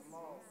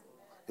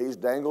 He's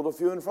dangled a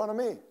few in front of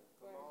me.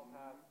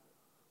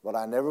 But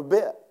I never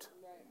bit.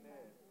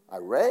 I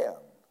ran.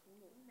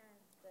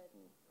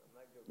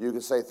 You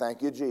can say,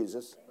 thank you,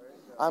 Jesus.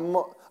 I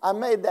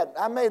made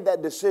that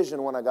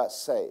decision when I got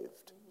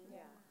saved.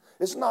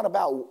 This is not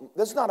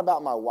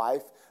about my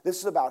wife. This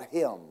is about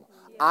him.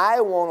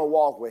 I want to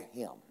walk with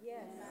him.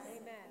 Yes.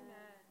 Amen.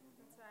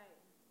 That's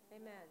right.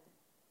 Amen.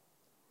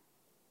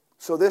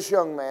 So this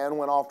young man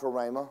went off to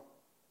Rhema,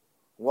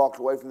 walked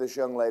away from this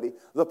young lady.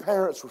 The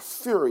parents were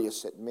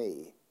furious at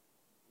me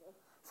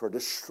for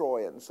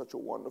destroying such a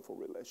wonderful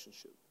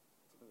relationship.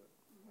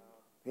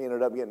 He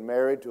ended up getting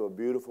married to a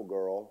beautiful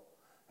girl,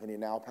 and he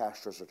now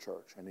pastors a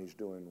church, and he's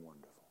doing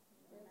wonderful.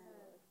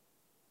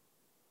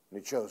 And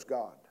he chose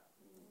God.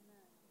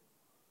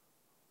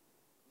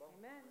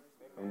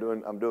 I'm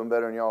doing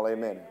better than y'all.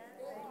 Amen.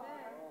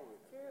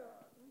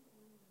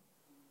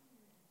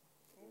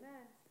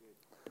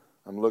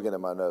 I'm looking at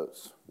my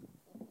notes.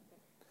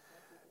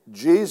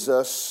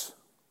 Jesus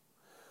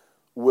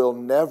will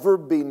never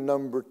be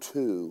number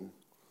 2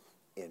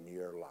 in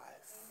your life.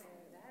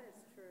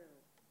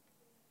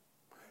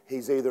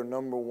 He's either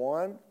number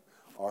 1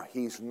 or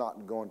he's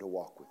not going to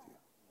walk with you.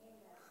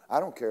 I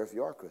don't care if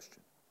you are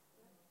Christian.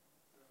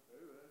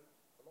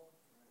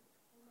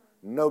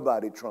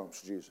 Nobody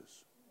trumps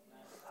Jesus.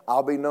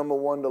 I'll be number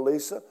 1 to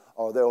Lisa,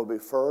 or there will be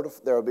fur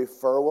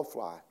will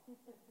fly.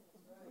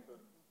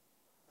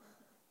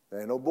 There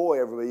ain't no boy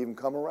ever even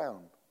come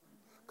around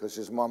because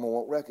his mama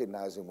won't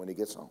recognize him when he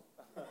gets home.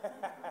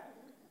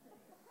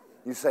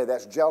 You say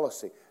that's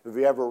jealousy. Have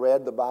you ever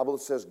read the Bible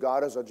that says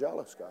God is a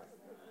jealous God?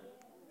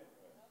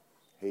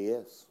 He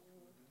is.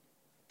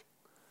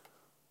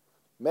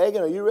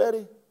 Megan, are you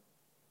ready?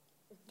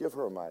 Give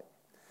her a mic.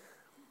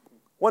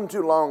 Wasn't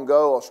too long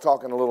ago, I was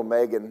talking to little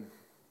Megan.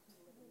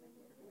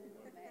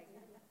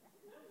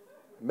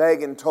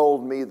 Megan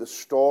told me the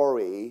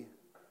story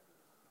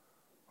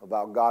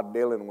about God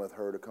dealing with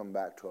her to come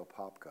back to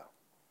Apopka.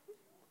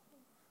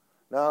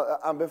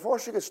 Now, before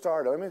she gets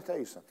started, let me tell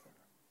you something.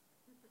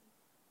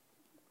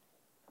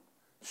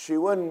 She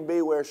wouldn't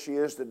be where she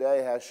is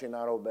today had she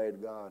not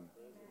obeyed God.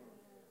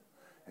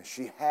 And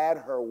she had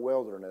her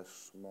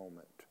wilderness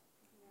moment.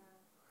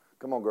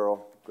 Come on,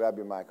 girl. Grab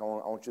your mic. I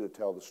want you to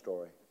tell the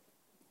story.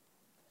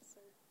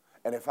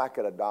 And if I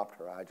could adopt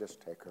her, I'd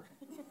just take her.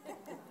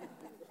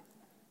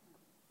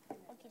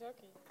 Okie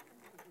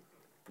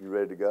dokie. You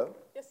ready to go?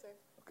 Yes, sir.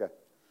 Okay.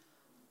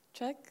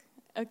 Check.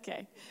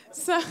 Okay.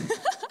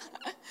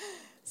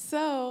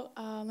 So,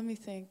 let me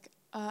think.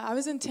 I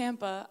was in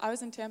Tampa. I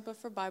was in Tampa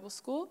for Bible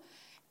school.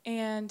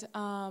 And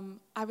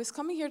I was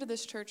coming here to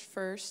this church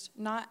first,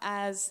 not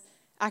as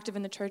active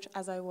in the church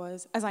as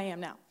I am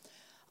now.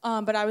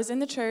 But I was in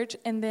the church,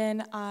 and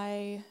then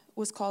I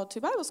was called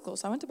to Bible school.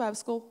 So I went to Bible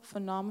school,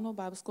 phenomenal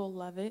Bible school,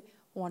 love it,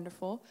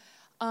 wonderful.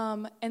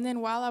 And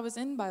then while I was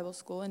in Bible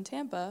school in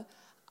Tampa,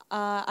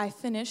 I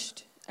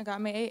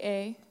got my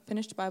AA,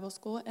 finished Bible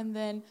school, and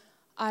then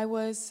I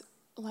was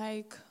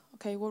like,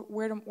 okay, what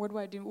do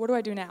I do? What do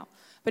I do now?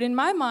 But in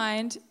my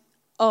mind,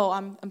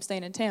 I'm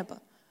staying in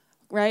Tampa,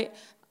 right?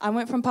 I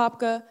went from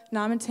Popka,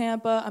 now I'm in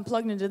Tampa, I'm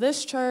plugged into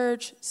this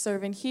church,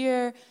 serving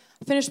here,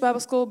 finished Bible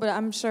school, but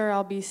I'm sure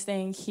I'll be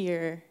staying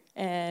here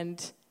and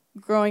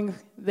growing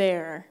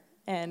there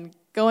and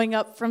going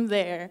up from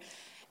there.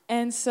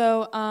 And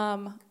so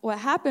what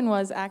happened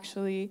was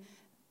actually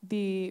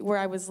where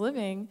I was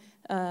living,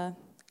 kind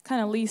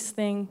of lease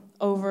thing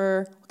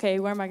over,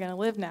 okay, where am I going to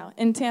live now?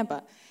 In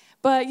Tampa.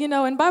 But,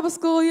 in Bible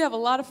school, you have a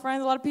lot of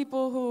friends, a lot of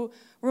people who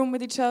room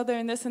with each other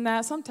and this and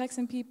that. So I'm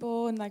texting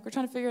people, and, we're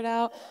trying to figure it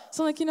out.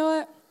 So I'm like, you know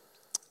what?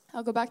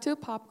 I'll go back to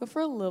Apopka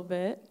for a little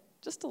bit,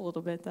 just a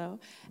little bit,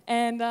 though,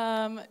 and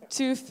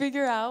to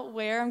figure out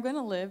where I'm going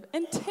to live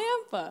in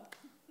Tampa.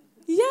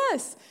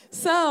 Yes.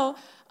 So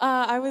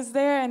I was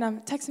there, and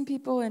I'm texting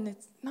people, and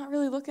it's not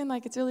really looking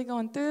like it's really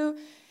going through.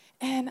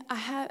 And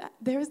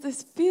there was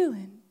this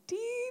feeling deep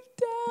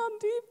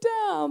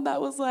down,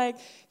 that was like,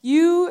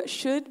 you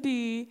should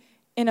be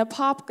in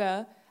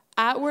Apopka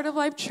at Word of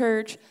Life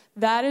Church.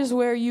 That is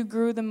where you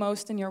grew the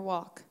most in your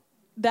walk.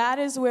 That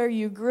is where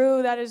you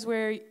grew. That is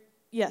where,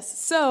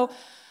 yes. So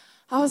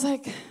I was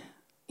like,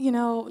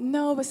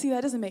 no, but see,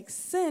 that doesn't make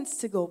sense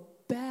to go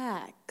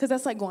back, because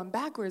that's like going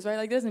backwards, right?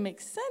 Like, it doesn't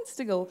make sense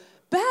to go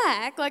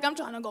back. Like, I'm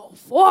trying to go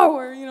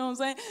forward, you know what I'm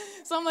saying?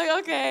 So I'm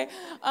like, okay,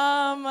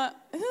 I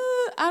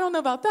don't know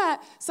about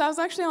that. So I was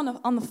actually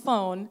on the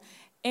phone,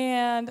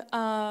 and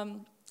I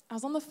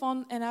was on the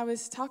phone, and I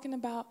was talking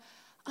about,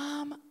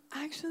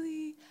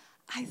 actually,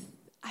 I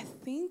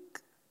think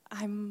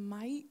I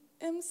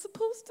am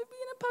supposed to be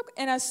in a pub.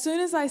 And as soon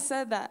as I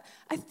said that,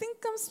 I think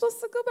I'm supposed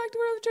to go back to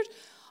whatever church,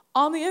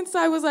 on the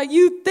inside was like,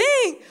 you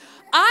think?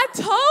 I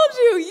told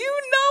you.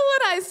 You know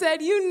what I said.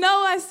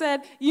 I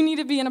said you need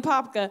to be in a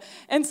Apopka.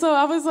 And so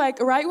I was like,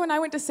 right when I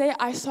went to say it,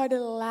 I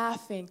started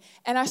laughing.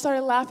 And I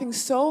started laughing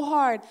so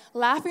hard.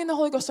 Laughing, and the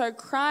Holy Ghost started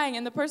crying.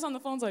 And the person on the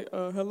phone's like,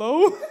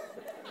 hello?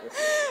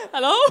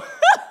 Hello?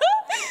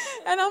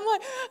 And I'm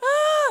like,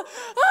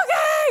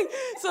 okay.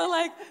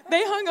 So,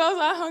 they hung up,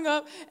 I hung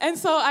up. And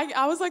so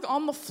I was,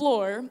 on the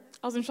floor.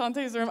 I was in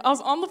Shantae's room. I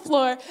was on the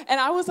floor, and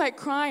I was,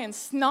 crying,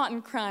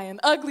 snotting crying,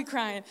 ugly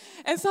crying.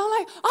 And so I'm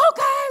like,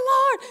 okay,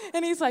 Lord.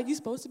 And he's like, you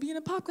supposed to be in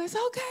a pop? I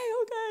said, okay.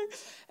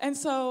 And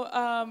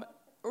so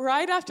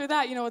right after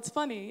that, what's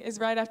funny is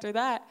right after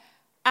that,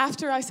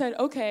 after I said,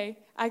 okay,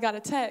 I got a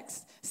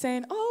text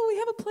saying, we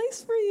have a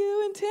place for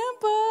you in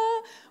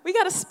Tampa. We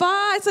got a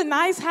spot. It's a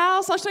nice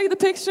house. I'll show you the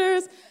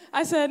pictures.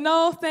 I said,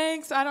 no,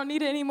 thanks. I don't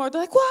need it anymore.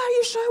 They're like, why? Are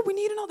you sure? We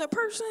need another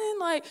person.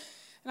 And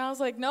I was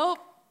like, nope,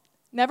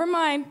 never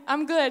mind.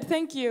 I'm good.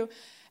 Thank you.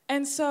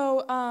 And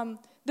so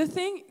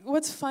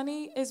what's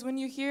funny is when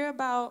you hear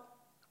about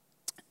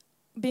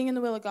being in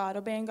the will of God,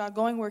 obeying God,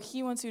 going where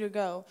He wants you to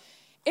go,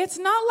 it's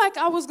not like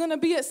I was going to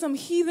be at some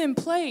heathen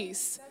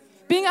place.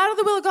 Being out of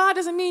the will of God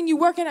doesn't mean you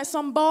working at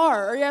some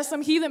bar or at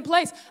some heathen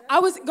place. I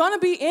was going to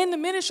be in the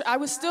ministry. I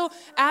was still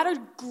at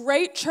a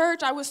great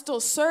church. I was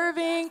still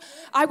serving.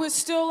 I was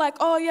still like,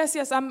 oh, yes,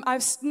 I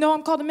know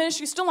I'm called to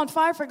ministry, still on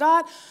fire for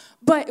God.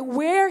 But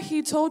where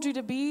He told you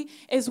to be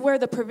is where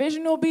the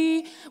provision will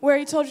be. Where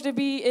He told you to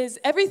be is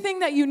everything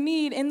that you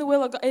need in the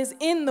will of God is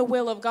in the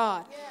will of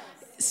God.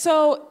 Yes.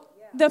 So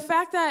the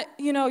fact that,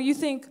 you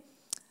think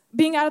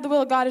being out of the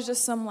will of God is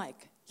just some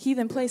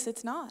heathen place,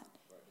 it's not.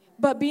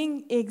 But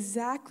being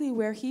exactly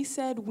where He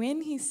said,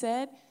 when He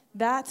said,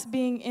 that's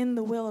being in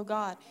the will of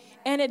God.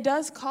 And it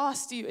does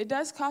cost you. It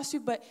does cost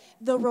you, but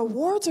the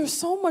rewards are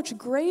so much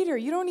greater.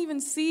 You don't even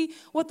see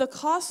what the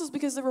cost is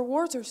because the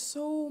rewards are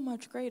so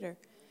much greater.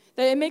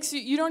 That it makes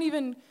you don't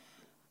even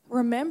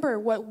remember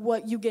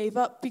what you gave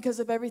up because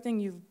of everything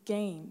you've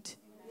gained.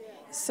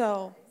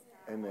 So,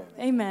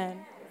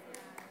 Amen.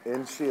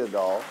 In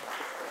Sheadal.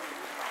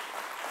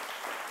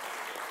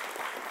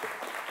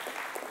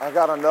 I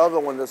got another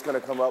one that's going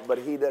to come up, but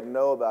he didn't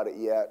know about it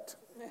yet.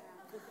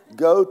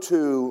 Go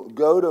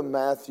to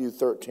Matthew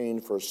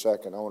 13 for a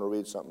second. I want to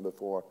read something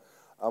before.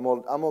 I'm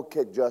going to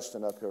kick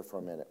Justin up here for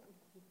a minute.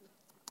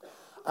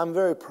 I'm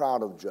very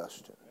proud of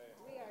Justin.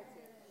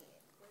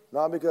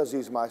 Not because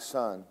he's my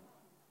son.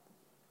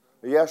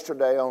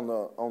 Yesterday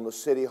on the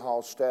City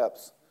Hall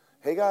steps,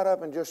 He got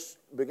up and just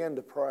began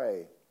to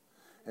pray.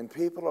 And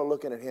people are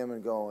looking at him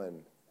and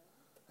going,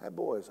 that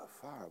boy is a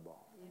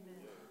fireball. Amen.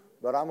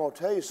 But I'm going to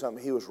tell you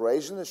something. He was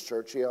raised in this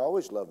church. He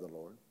always loved the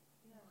Lord.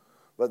 Yeah.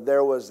 But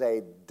there was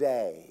a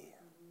day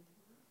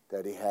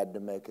that he had to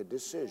make a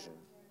decision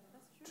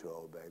to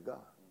obey God.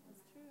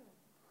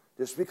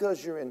 Just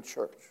because you're in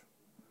church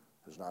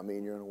does not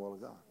mean you're in the will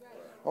of God.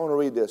 I want to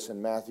read this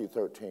in Matthew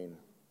 13,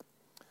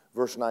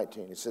 verse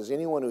 19. It says,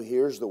 anyone who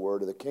hears the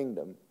word of the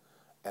kingdom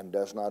and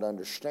does not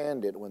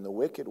understand it, when the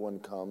wicked one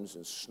comes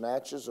and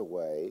snatches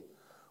away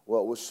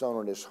what was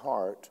sown in his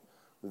heart,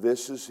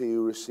 this is he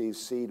who receives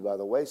seed by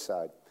the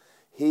wayside.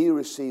 He who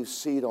receives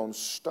seed on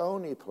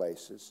stony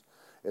places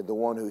is the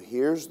one who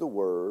hears the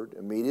word,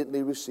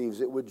 immediately receives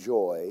it with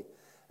joy,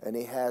 and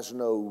he has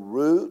no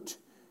root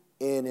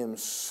in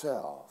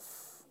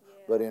himself,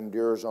 but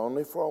endures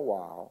only for a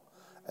while.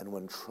 And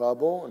when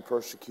trouble and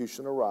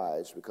persecution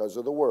arise because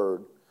of the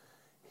word,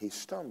 he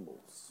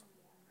stumbles.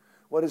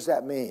 What does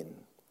that mean?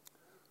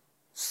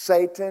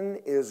 Satan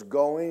is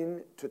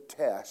going to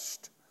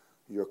test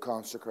your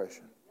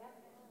consecration.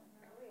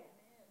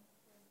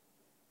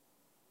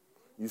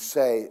 You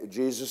say,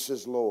 Jesus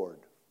is Lord.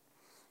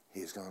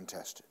 He's going to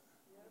test it.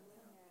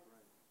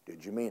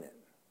 Did you mean it?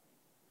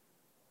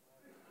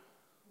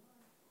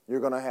 You're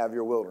going to have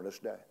your wilderness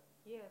day.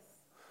 Yes.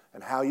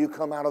 And how you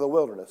come out of the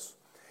wilderness.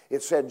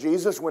 It said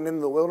Jesus went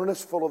into the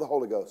wilderness full of the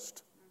Holy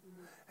Ghost.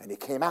 And he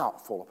came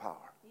out full of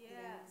power. Yes,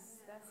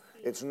 that's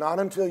key. It's not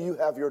until you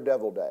have your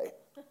devil day.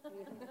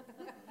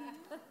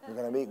 You're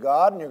going to meet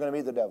God and you're going to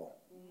meet the devil.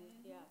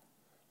 Yeah.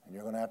 And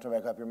you're going to have to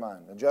make up your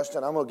mind. And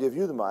Justin, I'm going to give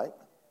you the mic.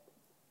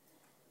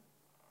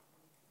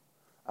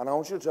 And I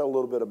want you to tell a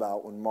little bit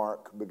about when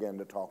Mark began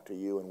to talk to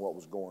you and what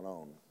was going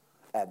on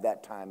at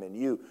that time in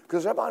you.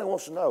 Because everybody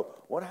wants to know,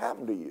 what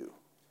happened to you?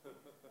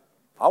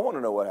 I want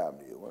to know what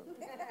happened to you.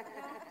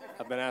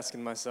 I've been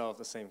asking myself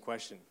the same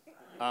question.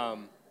 So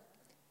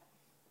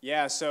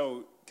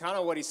kind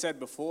of what he said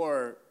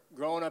before,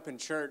 growing up in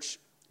church,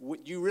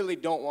 you really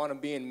don't want to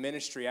be in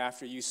ministry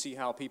after you see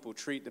how people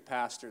treat the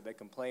pastor. They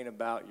complain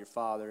about your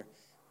father.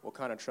 What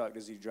kind of truck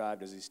does he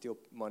drive? Does he steal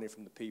money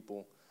from the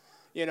people?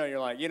 You know, you're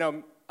like,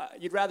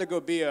 you'd rather go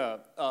be a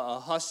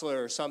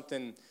hustler or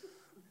something.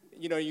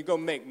 You know, you go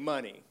make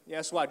money. Yeah,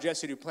 that's why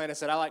Jesse Duplantis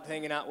said, I liked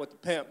hanging out with the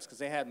pimps because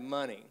they had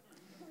money.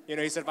 You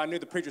know, he said, if I knew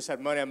the preachers had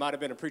money, I might have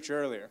been a preacher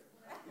earlier.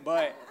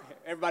 But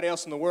everybody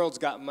else in the world's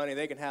got money.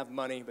 They can have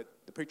money, but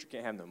the preacher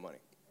can't have no money.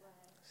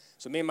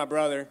 So me and my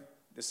brother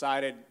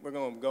decided we're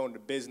going to go into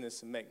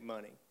business and make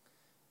money.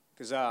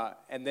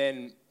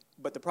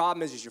 But the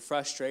problem is you're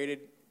frustrated,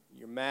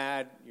 you're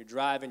mad, you're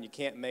driving, you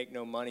can't make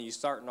no money. You're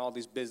starting all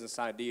these business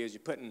ideas. You're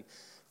putting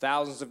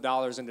thousands of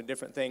dollars into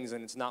different things,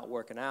 and it's not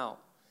working out.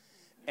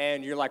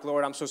 And you're like,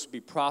 Lord, I'm supposed to be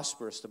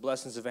prosperous. The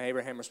blessings of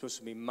Abraham are supposed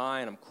to be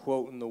mine. I'm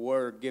quoting the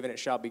word, given it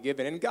shall be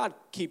given. And God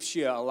keeps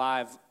you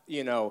alive.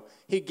 You know,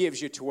 he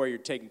gives you to where you're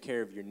taking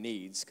care of your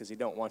needs because he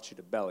don't want you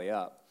to belly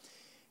up.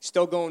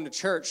 Still going to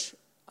church.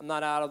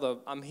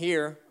 I'm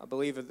here. I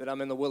believe that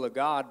I'm in the will of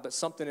God. But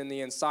something in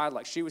the inside,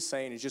 like she was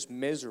saying, is just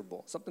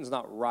miserable. Something's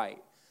not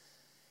right.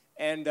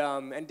 And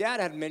Dad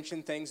had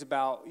mentioned things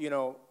about,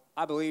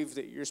 I believe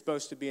that you're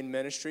supposed to be in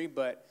ministry,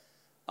 but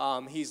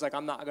he's like,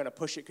 I'm not going to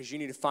push it because you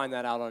need to find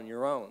that out on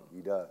your own.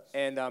 He does.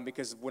 And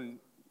because when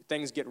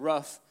things get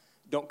rough,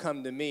 don't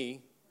come to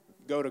me.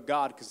 Go to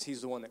God because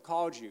he's the one that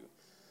called you.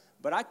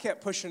 But I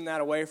kept pushing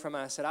that away from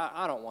him. I said,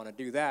 I don't want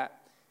to do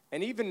that.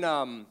 And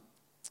even,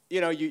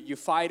 you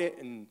fight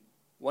it. And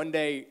one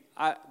day,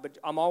 but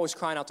I'm always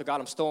crying out to God.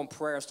 I'm still in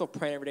prayer. I'm still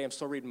praying every day. I'm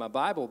still reading my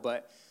Bible.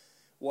 But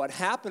what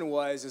happened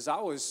was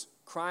I was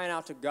crying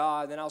out to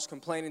God, then I was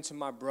complaining to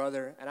my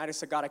brother, and I just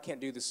said, God, I can't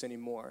do this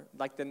anymore.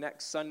 Like the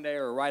next Sunday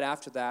or right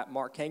after that,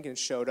 Mark Hankins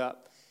showed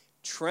up.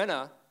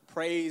 Trina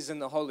prays in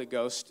the Holy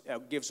Ghost,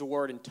 gives a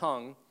word in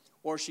tongue,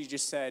 or he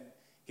said,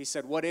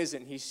 what is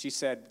it? And she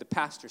said, the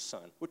pastor's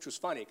son, which was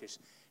funny because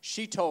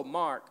she told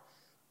Mark,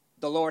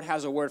 the Lord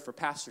has a word for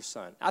pastor's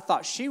son. I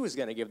thought she was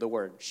going to give the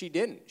word. She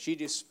didn't. She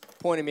just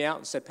pointed me out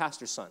and said,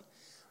 pastor's son.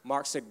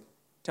 Mark said,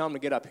 tell him to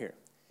get up here.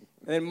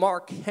 And then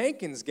Mark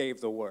Hankins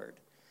gave the word.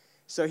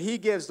 So he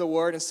gives the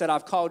word and said,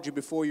 I've called you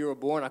before you were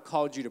born. I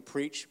called you to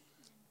preach.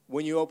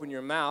 When you open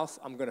your mouth,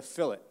 I'm going to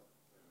fill it.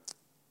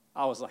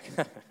 I was like,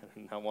 I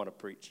do not want to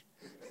preach.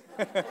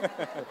 I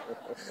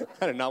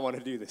do not want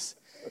to do this.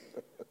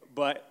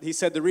 But he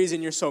said, the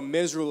reason you're so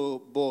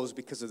miserable is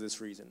because of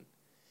this reason.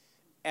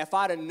 If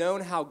I'd have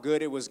known how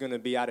good it was going to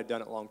be, I'd have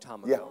done it a long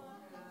time ago.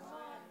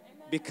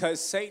 Yeah.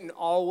 Because Satan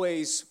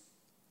always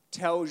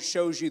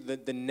shows you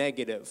the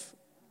negative.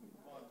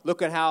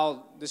 Look at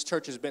how this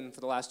church has been for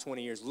the last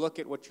 20 years. Look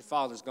at what your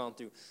father's gone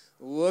through.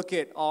 Look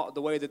at all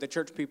the way that the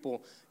church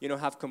people,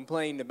 have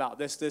complained about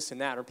this, and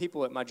that. Or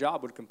people at my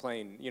job would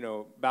complain,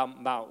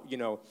 about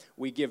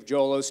we give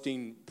Joel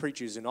Osteen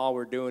preaches, and all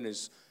we're doing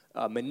is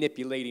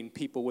manipulating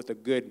people with a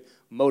good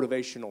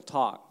motivational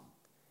talk.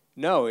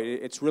 No,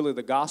 it's really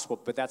the gospel,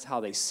 but that's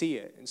how they see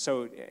it. And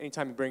so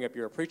anytime you bring up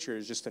you're a preacher, it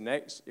was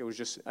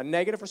just a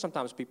negative, or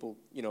sometimes people,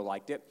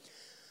 liked it.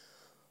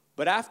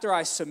 But after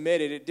I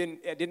submitted, it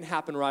didn't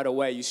happen right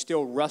away. You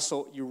still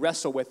wrestle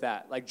with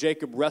that. Like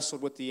Jacob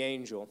wrestled with the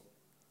angel.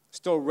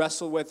 Still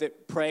wrestled with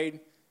it, prayed.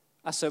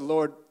 I said,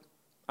 Lord,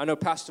 I know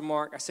Pastor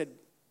Mark. I said,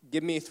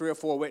 give me 3 or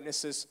 4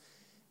 witnesses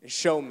and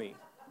show me.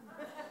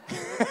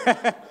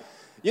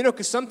 You know,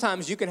 because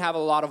sometimes you can have a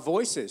lot of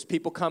voices.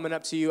 People coming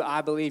up to you,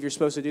 I believe you're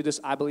supposed to do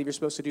this. I believe you're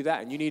supposed to do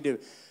that. And you need to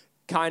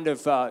kind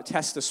of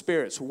test the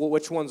spirits.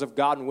 Which one's of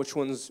God and which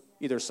one's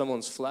either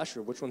someone's flesh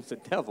or which one's the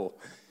devil.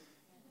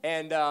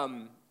 And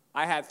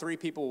I had 3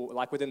 people,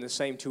 like within the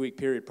same 2-week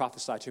period,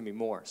 prophesy to me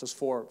more. So it's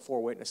 4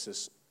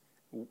 witnesses.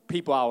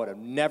 People I would have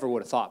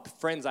never thought.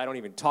 Friends I don't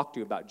even talk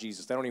to about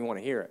Jesus. They don't even want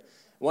to hear it.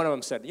 One of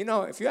them said, you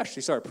know, if you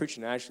actually started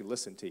preaching, I actually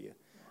listen to you.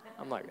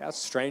 I'm like, that's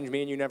strange.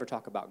 Me and you never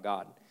talk about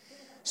God.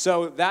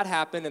 So that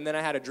happened, and then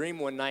I had a dream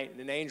one night,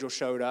 and an angel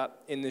showed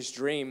up in this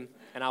dream,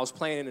 and I was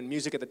playing in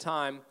music at the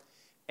time,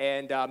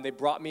 and they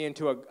brought me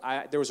into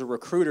there was a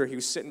recruiter. He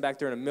was sitting back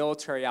there in a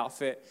military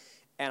outfit,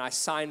 and I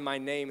signed my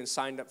name and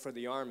signed up for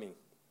the Army.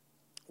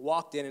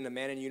 Walked in, and a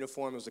man in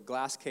uniform, it was a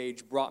glass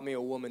cage, brought me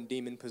a woman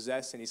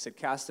demon-possessed, and he said,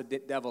 cast the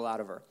devil out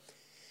of her.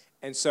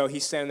 And so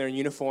he's standing there in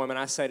uniform, and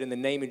I said, in the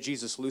name of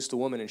Jesus, loose the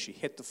woman, and she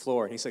hit the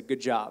floor. And he said, good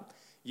job.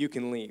 You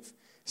can leave.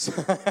 So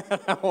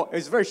it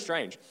was very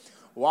strange.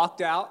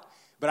 Walked out,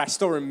 but I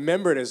still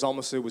remember it as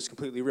almost it was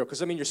completely real.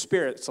 Because, I mean, your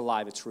spirit's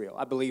alive. It's real.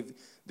 I believe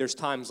there's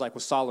times like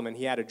with Solomon,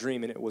 he had a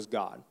dream, and it was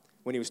God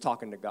when he was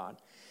talking to God.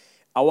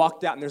 I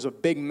walked out, and there's a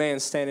big man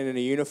standing in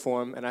a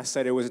uniform, and I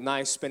said, it was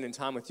nice spending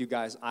time with you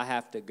guys. I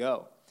have to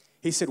go.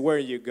 He said, where are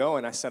you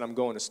going? I said, I'm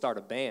going to start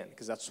a band,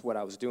 because that's what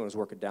I was doing. I was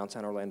working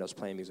downtown Orlando. I was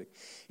playing music.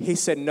 He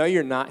said, no,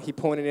 you're not. He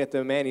pointed at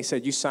the man. He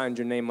said, you signed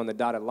your name on the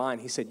dotted line.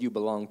 He said, you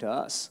belong to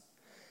us.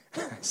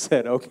 I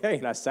said, okay.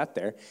 And I sat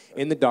there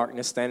in the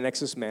darkness, standing next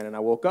to this man, and I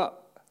woke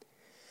up.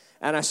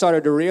 And I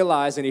started to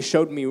realize, and he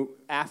showed me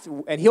after,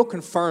 and he'll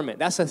confirm it.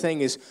 That's the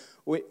thing is,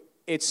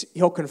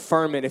 he'll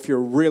confirm it if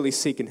you're really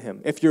seeking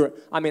him.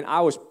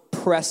 I was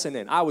pressing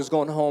in. I was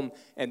going home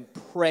and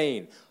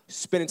praying,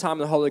 spending time in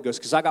the Holy Ghost,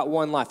 because I got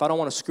one life. I don't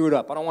want to screw it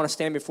up. I don't want to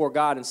stand before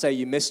God and say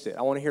you missed it.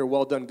 I want to hear,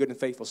 well done, good and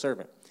faithful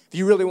servant. If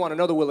you really want to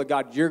know the will of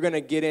God, you're going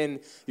to get in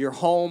your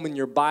home and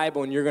your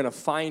Bible, and you're going to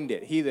find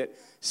it. He that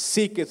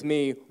seeketh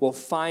me will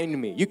find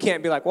me. You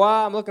can't be like,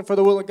 well, I'm looking for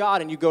the will of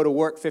God, and you go to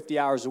work 50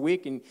 hours a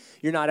week, and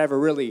you're not ever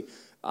really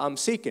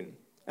seeking.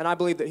 And I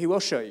believe that he will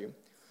show you.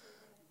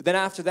 But then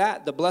after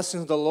that, the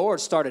blessings of the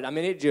Lord started. I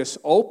mean, it just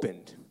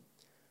opened.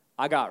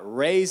 I got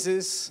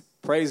raises,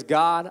 praise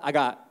God. I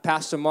got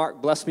Pastor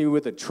Mark blessed me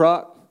with a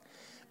truck,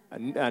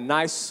 a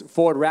nice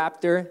Ford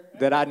Raptor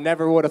that I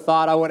never would have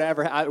thought I would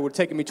ever. It would have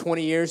taken me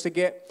 20 years to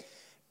get.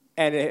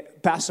 And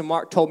Pastor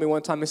Mark told me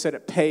one time, he said,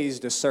 it pays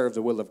to serve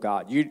the will of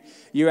God.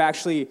 You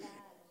actually,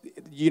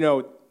 you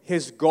know,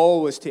 his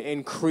goal was to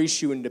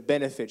increase you and to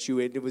benefit you.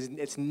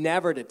 It's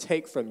never to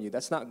take from you.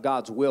 That's not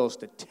God's will, it's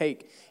to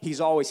take.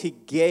 He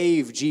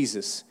gave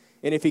Jesus.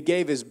 And if he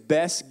gave his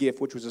best gift,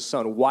 which was a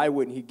son, why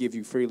wouldn't he give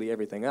you freely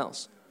everything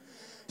else?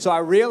 So I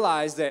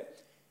realized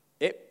that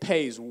it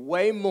pays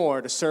way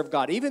more to serve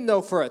God, even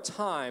though for a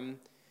time,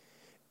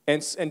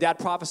 and Dad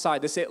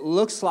prophesied this, it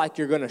looks like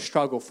you're going to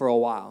struggle for a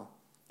while.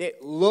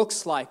 It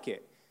looks like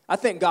it. I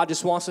think God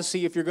just wants to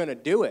see if you're going to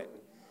do it.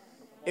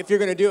 If you're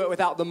going to do it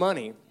without the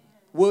money.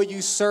 Will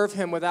you serve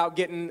him without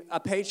getting a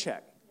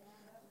paycheck?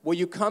 Will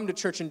you come to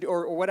church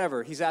or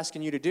whatever he's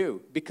asking you to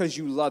do because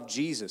you love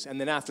Jesus? And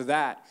then after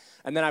that,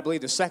 and then I believe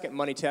the second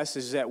money test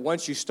is that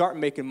once you start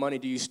making money,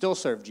 do you still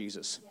serve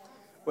Jesus?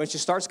 Once it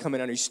starts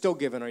coming in, are you still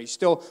giving? Are you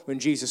still, when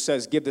Jesus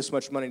says, give this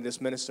much money to this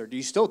minister, do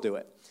you still do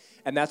it?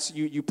 And that's,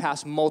 you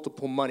pass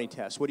multiple money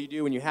tests. What do you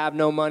do when you have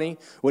no money?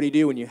 What do you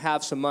do when you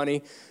have some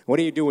money? What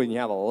do you do when you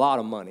have a lot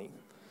of money?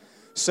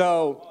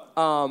 So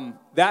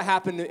that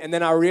happened, and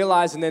then I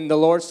realized, and then the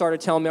Lord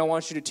started telling me, I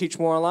want you to teach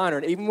more online.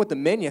 And even with the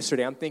men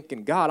yesterday, I'm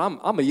thinking, God,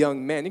 I'm a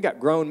young man. You got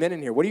grown men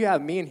in here. What do you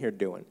have me in here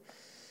doing?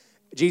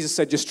 Jesus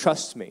said, just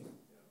trust me.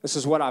 This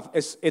is what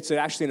it's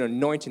actually an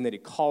anointing that he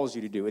calls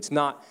you to do. It's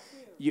not,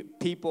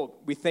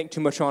 we think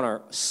too much on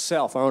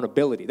ourself, our own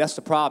ability. That's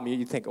the problem.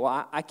 You think,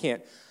 well, I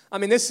can't. I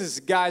mean,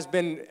 guy's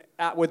been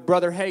out with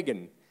Brother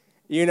Hagin.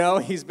 You know,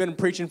 he's been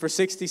preaching for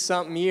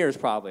 60-something years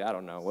probably. I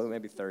don't know. Well,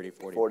 maybe 30,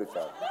 40.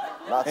 45.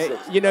 Not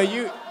 60. You know,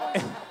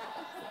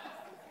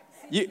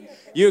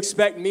 you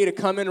expect me to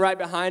come in right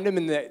behind him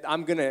and that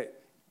I'm going to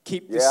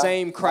keep the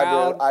same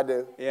crowd? I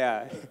do.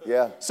 Yeah.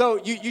 Yeah.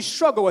 So you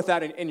struggle with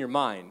that in your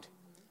mind.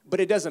 But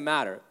it doesn't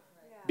matter.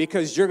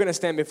 Because you're going to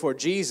stand before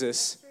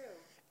Jesus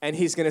and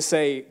he's going to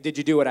say, did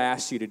you do what I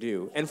asked you to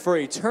do? And for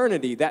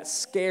eternity, that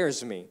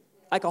scares me.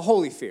 Like a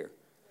holy fear.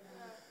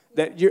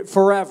 That you're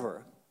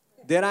forever.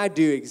 Did I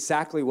do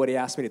exactly what he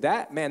asked me to?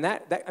 That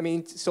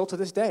still to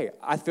this day,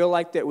 I feel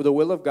like that the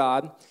will of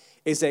God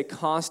is a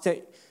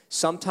constant,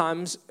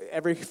 sometimes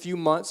every few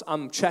months,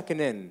 I'm checking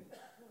in.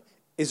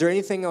 Is there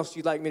anything else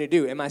you'd like me to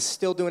do? Am I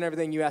still doing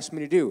everything you asked me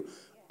to do?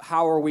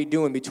 How are we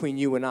doing between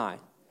you and I?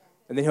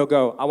 And then he'll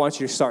go, I want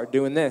you to start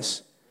doing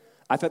this.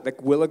 I thought the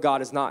will of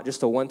God is not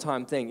just a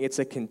one-time thing. It's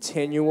a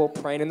continual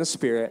praying in the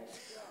Spirit,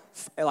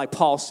 like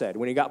Paul said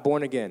when he got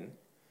born again.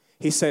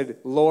 He said,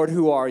 Lord,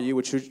 who are you?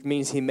 Which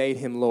means he made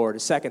him Lord. The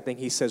second thing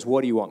he says,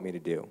 what do you want me to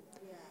do?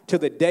 Yeah. Till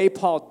the day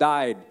Paul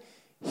died,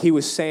 he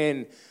was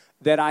saying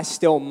that I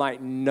still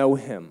might know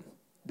him.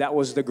 That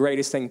was the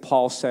greatest thing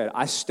Paul said.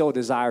 I still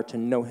desire to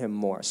know him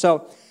more.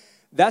 So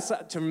that's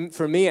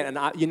for me, and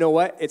you know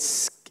what?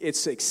 It's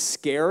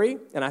scary,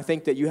 and I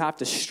think that you have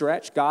to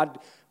stretch. God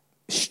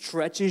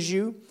stretches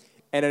you,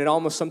 and it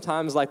almost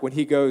sometimes, like when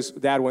he goes,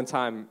 Dad one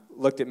time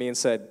looked at me and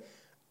said,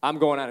 I'm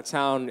going out of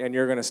town, and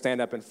you're going to stand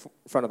up in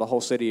front of the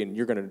whole city, and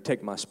you're going to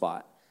take my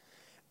spot.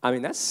 I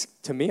mean, that's,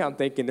 to me, I'm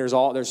thinking there's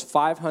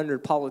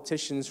 500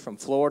 politicians from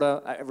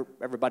Florida.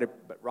 Everybody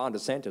but Ron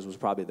DeSantis was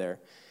probably there.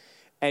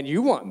 And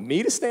you want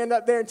me to stand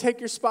up there and take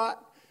your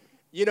spot?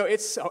 You know,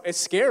 it's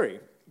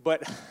scary,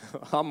 but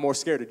I'm more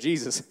scared of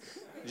Jesus.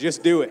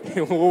 Just do it.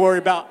 We'll worry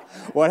about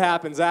what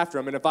happens after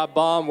him. And if I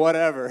bomb,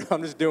 whatever.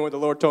 I'm just doing what the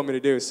Lord told me to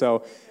do.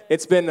 So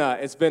it's been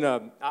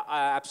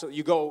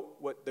absolutely,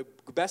 the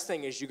best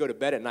thing is you go to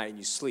bed at night and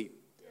you sleep.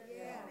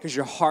 Because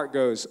your heart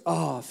goes,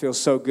 oh, it feels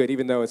so good.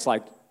 Even though it's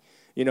like,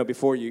 you know,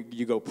 before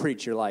you go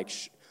preach, you're like,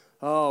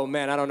 oh,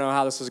 man, I don't know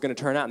how this is going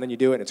to turn out. And then you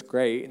do it and it's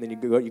great. And then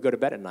you go to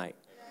bed at night.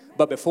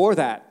 But before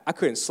that, I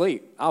couldn't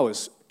sleep. I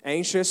was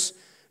anxious.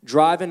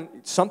 Driving,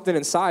 something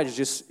inside is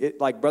just,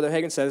 like Brother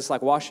Hagin said, it's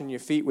like washing your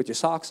feet with your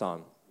socks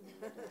on.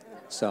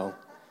 So,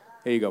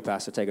 here you go,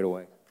 Pastor. Take it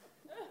away.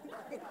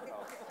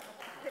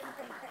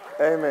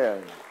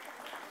 Amen.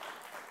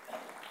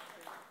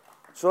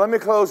 So let me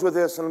close with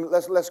this, and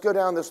let's go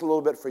down this a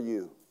little bit for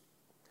you.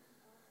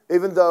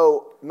 Even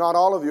though not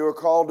all of you are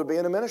called to be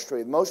in a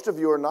ministry. Most of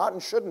you are not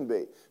and shouldn't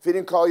be. If he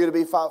didn't call you to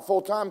be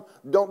full-time,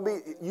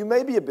 you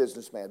may be a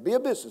businessman. Be a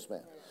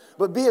businessman.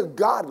 But be a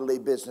godly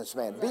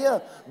businessman.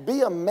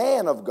 Be a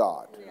man of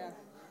God.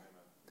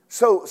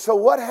 So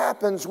what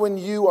happens when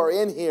you are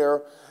in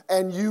here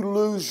and you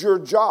lose your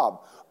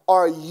job?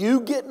 Are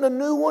you getting a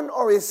new one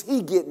or is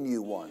he getting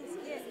you one?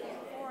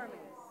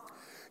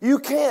 You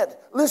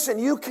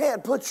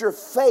can't put your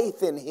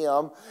faith in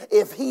him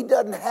if he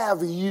doesn't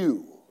have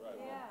you.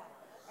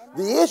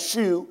 The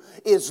issue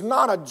is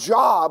not a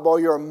job or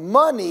your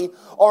money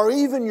or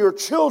even your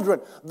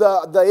children.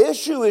 The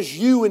issue is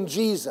you and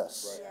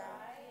Jesus.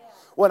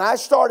 When I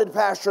started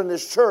pastoring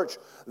this church,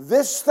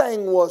 this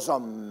thing was a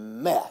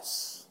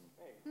mess.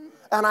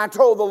 And I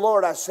told the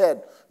Lord, I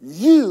said,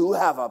 you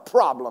have a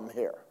problem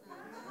here.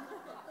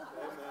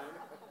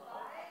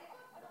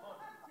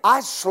 I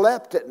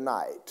slept at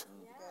night.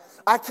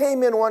 I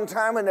came in one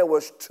time and there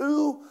was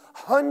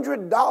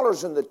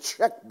 $200 in the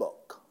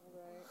checkbook.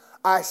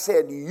 I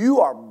said, you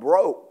are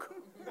broke.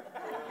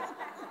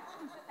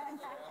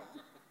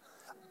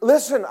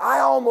 Listen, I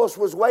almost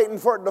was waiting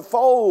for it to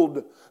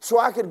fold so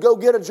I could go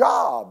get a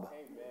job.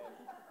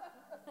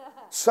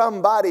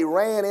 Somebody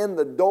ran in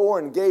the door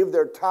and gave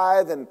their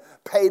tithe and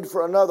paid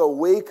for another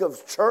week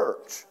of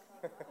church.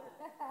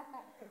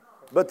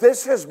 But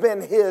this has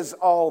been his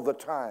all the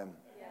time.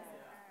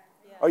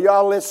 Are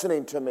y'all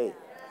listening to me?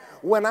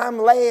 When I'm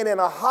laying in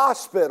a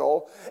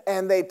hospital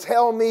and they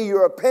tell me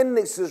your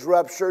appendix is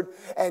ruptured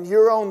and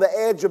you're on the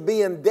edge of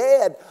being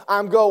dead,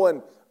 I'm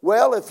going,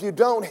 well, if you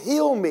don't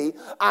heal me,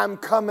 I'm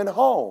coming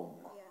home.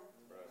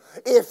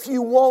 If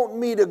you want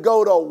me to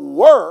go to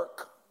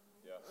work,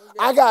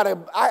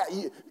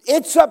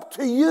 it's up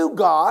to you,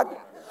 God.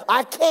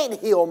 I can't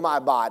heal my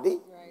body.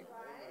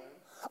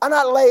 I'm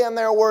not laying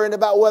there worrying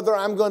about whether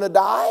I'm going to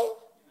die.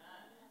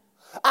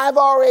 I've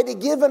already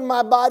given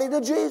my body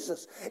to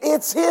Jesus.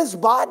 It's his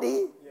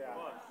body.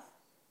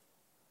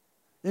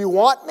 You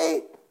want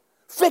me?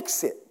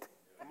 Fix it.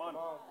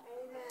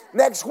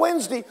 Next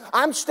Wednesday,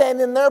 I'm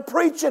standing there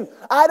preaching.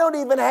 I don't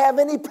even have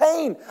any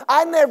pain.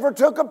 I never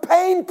took a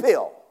pain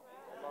pill.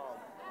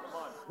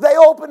 They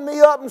opened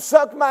me up and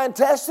sucked my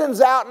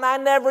intestines out, and I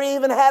never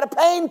even had a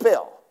pain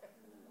pill.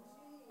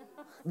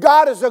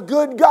 God is a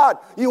good God.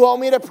 You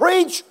want me to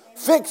preach?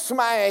 Fix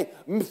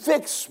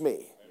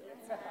me.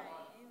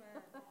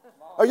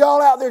 Are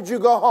y'all out there? Did you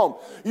go home?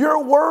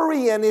 Your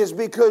worrying is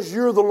because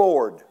you're the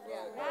Lord.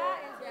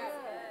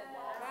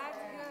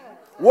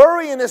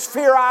 Worrying is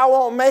fear I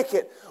won't make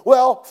it.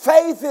 Well,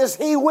 faith is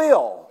he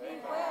will.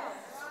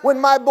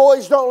 When my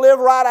boys don't live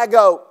right, I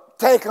go,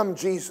 take them,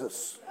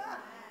 Jesus.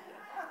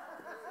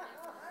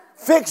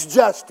 Fix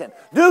Justin.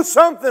 Do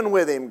something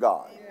with him,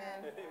 God.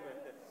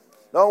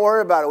 Don't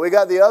worry about it. We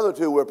got the other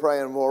two we're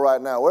praying for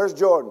right now. Where's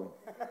Jordan?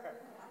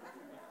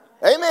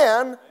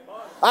 Amen.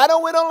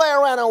 We don't lay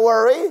around and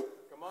worry.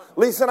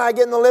 Lisa and I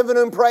get in the living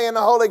room, pray in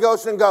the Holy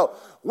Ghost and go,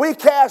 we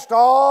cast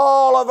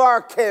all of our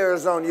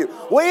cares on you.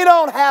 We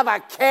don't have a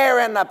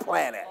care in the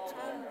planet.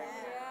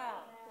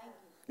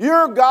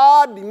 You're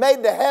God. You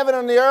made the heaven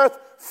and the earth.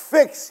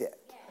 Fix it.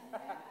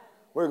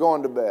 We're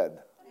going to bed.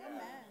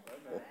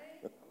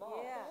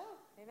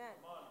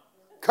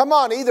 Come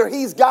on, either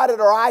he's got it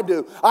or I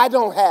do. I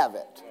don't have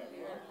it.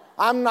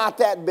 I'm not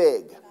that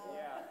big.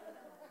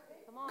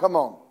 Come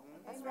on.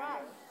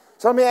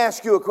 So let me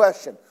ask you a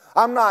question.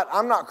 I'm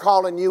not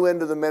calling you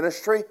into the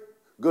ministry.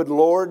 Good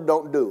Lord,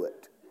 don't do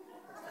it.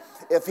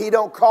 If he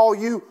don't call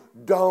you,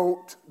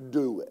 don't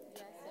do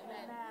it.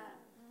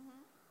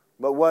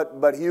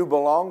 But you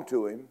belong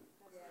to Him.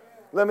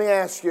 Let me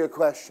ask you a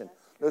question.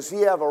 Does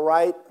He have a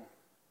right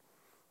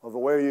over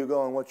where you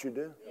go and what you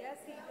do? Yes,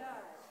 He does.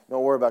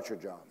 Don't worry about your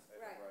job.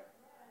 Right.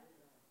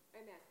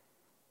 Amen.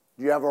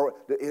 Do you have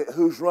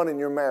who's running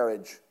your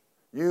marriage?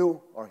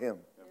 You or Him?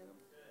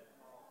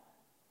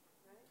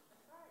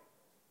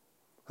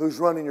 Who's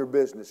running your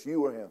business?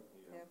 You or Him?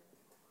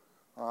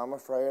 I'm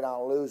afraid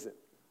I'll lose it.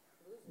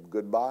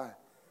 Goodbye.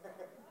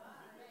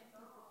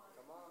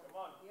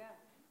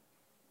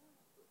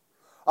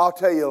 I'll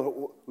tell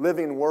you,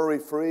 living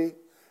worry-free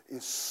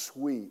is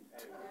sweet.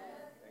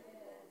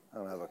 I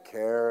don't have a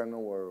care in the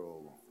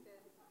world.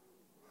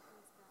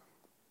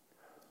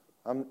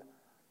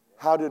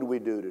 How did we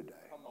do today?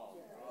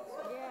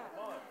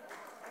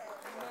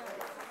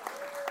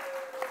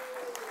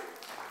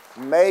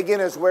 Megan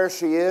is where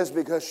she is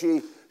because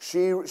she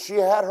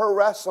had her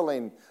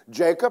wrestling.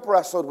 Jacob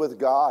wrestled with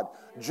God.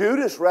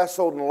 Judas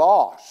wrestled and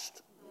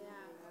lost.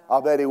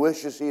 I bet he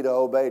wishes he'd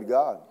obeyed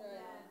God.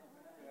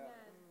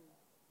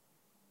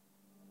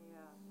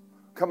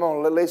 Come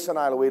on, Lisa and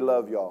I, we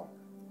love y'all.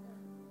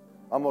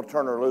 I'm going to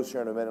turn her loose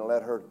here in a minute and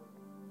let her.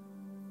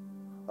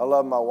 I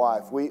love my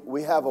wife.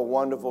 We have a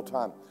wonderful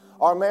time.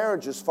 Our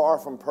marriage is far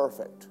from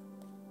perfect,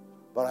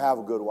 but I have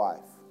a good wife.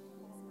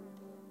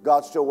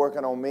 God's still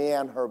working on me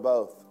and her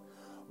both.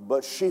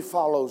 But she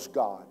follows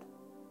God,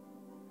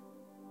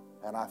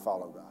 and I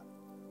follow God.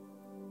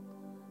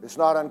 It's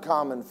not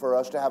uncommon for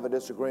us to have a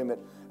disagreement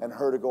and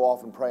her to go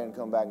off and pray and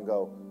come back and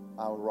go,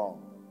 I was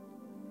wrong.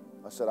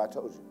 I said, I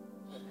told you.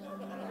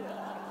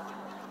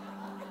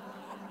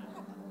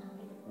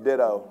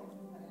 Ditto.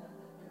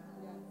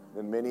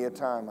 And many a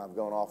time I've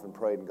gone off and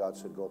prayed and God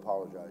said, go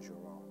apologize, you're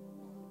wrong.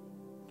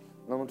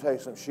 And I'm going to tell you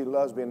something. She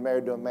loves being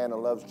married to a man that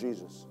loves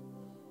Jesus.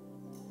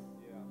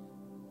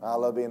 I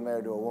love being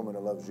married to a woman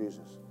that loves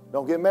Jesus.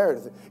 Don't get married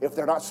if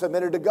they're not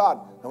submitted to God.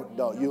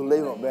 Don't you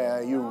leave them,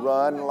 man. You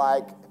run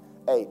like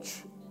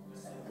H.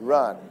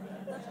 Run.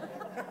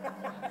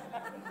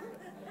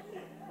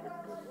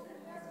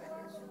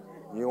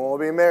 You won't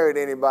be married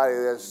to anybody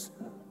that's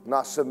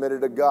not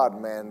submitted to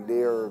God, man.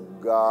 Dear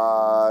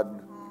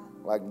God,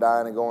 like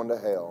dying and going to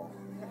hell.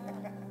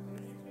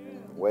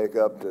 Wake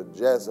up to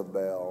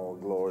Jezebel,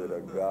 glory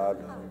to God.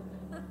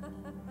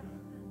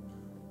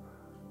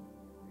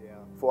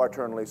 Before I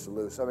turn Lisa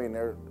loose,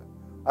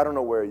 I don't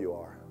know where you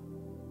are.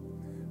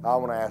 I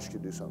want to ask you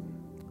to do something.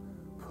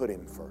 Put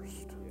Him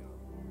first.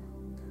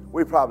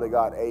 We probably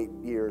got 8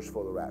 years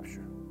for the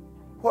rapture.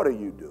 What are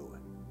you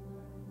doing?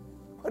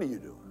 What are you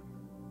doing?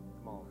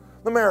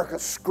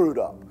 America's screwed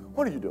up.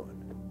 What are you doing?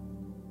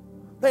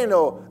 They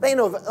know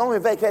the only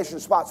vacation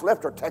spots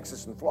left are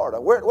Texas and Florida.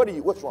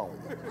 What's wrong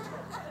with you?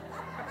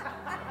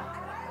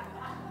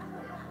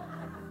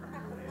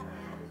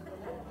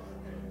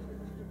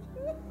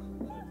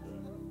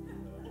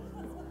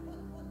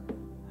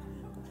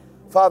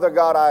 Father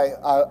God,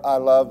 I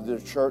love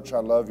the church. I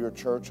love your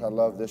church. I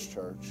love this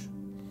church.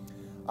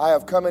 I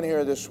have come in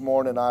here this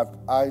morning.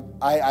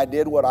 I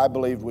did what I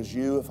believed was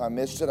you. If I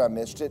missed it, I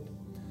missed it.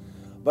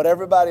 But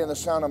everybody in the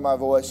sound of my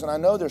voice, and I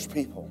know there's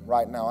people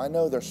right now, I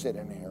know they're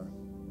sitting here,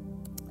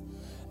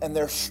 and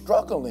they're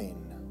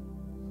struggling,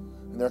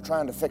 and they're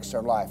trying to fix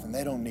their life, and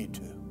they don't need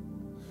to.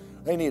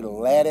 They need to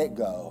let it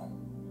go.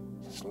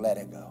 Just let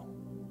it go.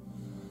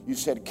 You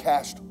said,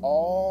 cast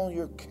all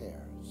your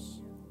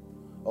cares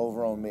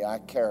over on me. I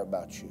care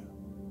about you.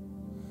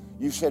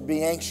 You said,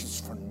 be anxious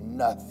for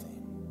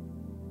nothing.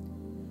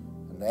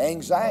 And the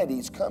anxiety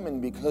is coming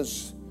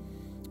because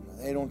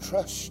they don't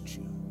trust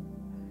you.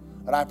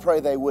 And I pray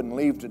they wouldn't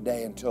leave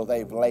today until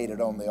they've laid it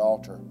on the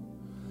altar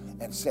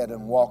and said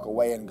and walk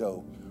away and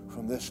go,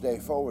 from this day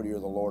forward, you're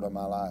the Lord of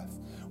my life.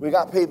 We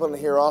got people in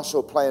here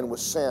also playing with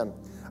sin.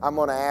 I'm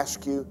going to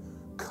ask you,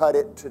 cut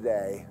it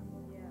today.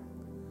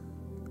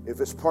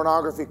 If it's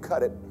pornography,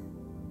 cut it.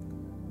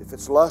 If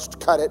it's lust,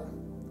 cut it.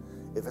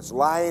 If it's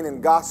lying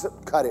and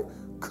gossip, cut it.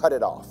 Cut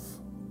it off.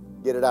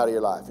 Get it out of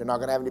your life. You're not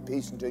going to have any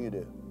peace until you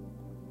do.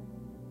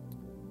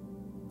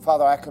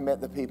 Father, I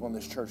commit the people in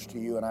this church to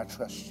you, and I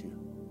trust you.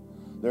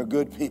 They're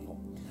good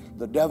people.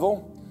 The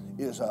devil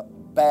is a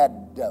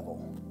bad devil,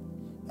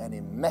 and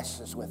he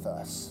messes with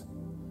us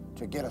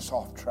to get us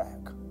off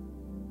track.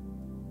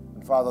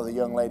 And Father, the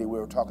young lady we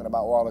were talking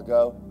about a while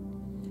ago,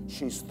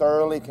 she's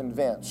thoroughly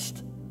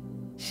convinced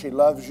she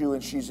loves you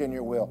and she's in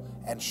your will,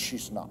 and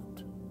she's not.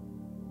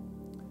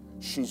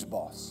 She's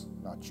boss,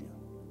 not you.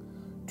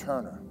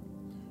 Turn her.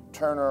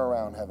 Turn her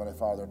around, Heavenly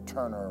Father.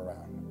 Turn her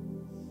around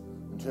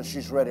until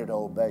she's ready to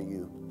obey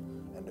you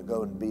and to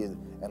go and be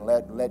and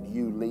let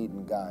you lead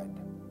and guide.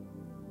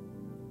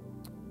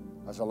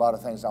 There's a lot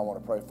of things I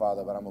want to pray,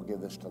 Father, but I'm going to give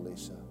this to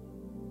Lisa.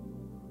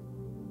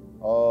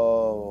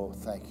 Oh,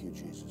 thank you,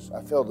 Jesus.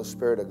 I feel the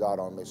Spirit of God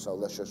on me, so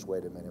let's just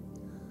wait a minute.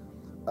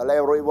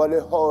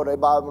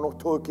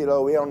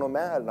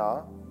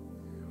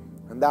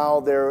 And now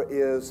there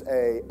is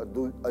a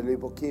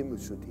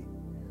libokimusuti.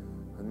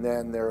 And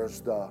then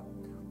there's the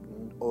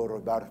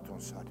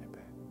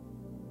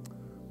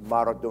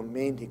But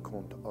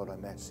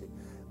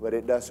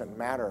it doesn't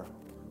matter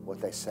what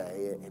they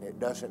say, and it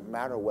doesn't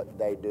matter what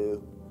they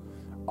do.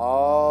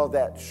 All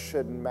that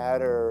should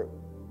matter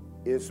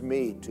is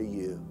me to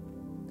you.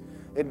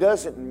 It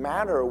doesn't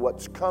matter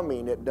what's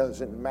coming. It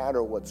doesn't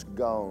matter what's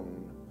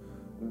gone.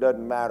 It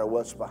doesn't matter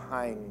what's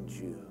behind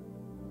you.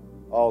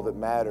 All that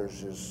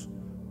matters is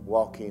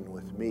walking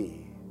with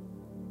me.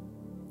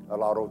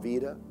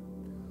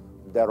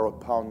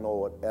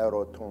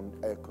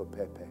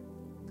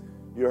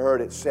 You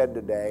heard it said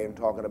today in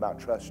talking about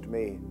trust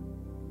me.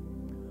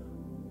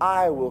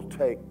 I will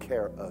take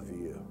care of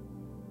you.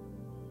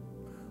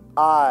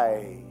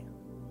 I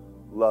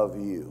love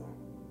you.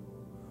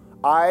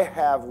 I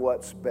have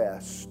what's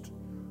best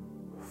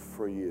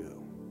for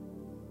you.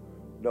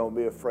 Don't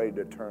be afraid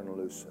to turn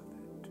loose of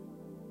it.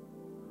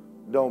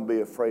 Don't be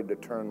afraid to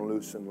turn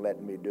loose and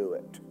let me do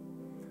it.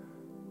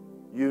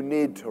 You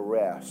need to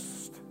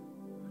rest,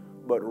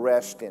 but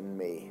rest in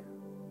me.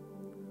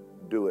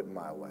 Do it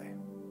my way,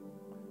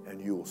 and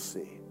you will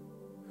see.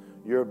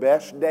 Your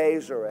best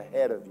days are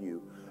ahead of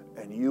you,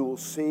 and you will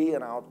see,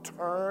 and I'll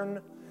turn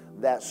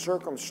that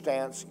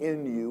circumstance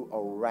in you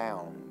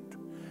around.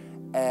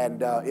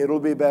 And it'll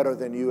be better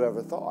than you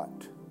ever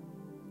thought.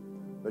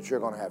 But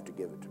you're going to have to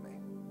give it to me.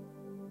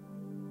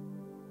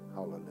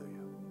 Hallelujah.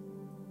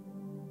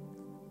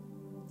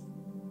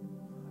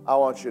 I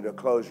want you to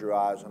close your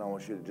eyes, and I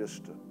want you to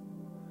just...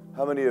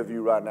 how many of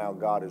you right now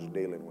God is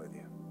dealing with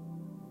you?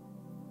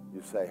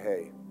 You say,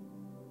 hey,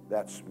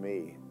 that's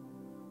me.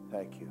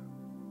 Thank you.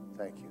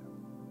 Thank you.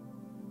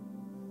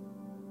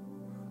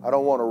 I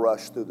don't want to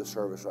rush through the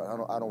service. I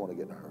don't want to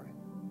get in a hurry.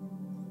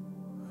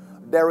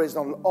 There is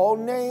an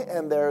Olne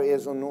and there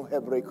is an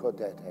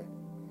Uhebrikotete.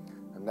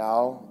 And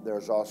now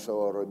there's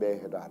also a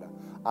Rebehedada.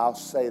 I'll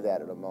say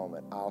that in a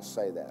moment. I'll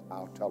say that.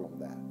 I'll tell them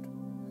that.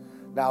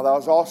 Now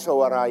there's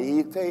also a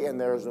Raite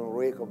and there's an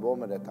Urika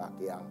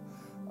Bomedetakia.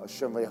 A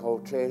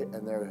Shemvehote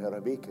and there's a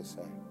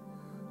Rabikise.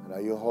 Now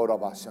you hold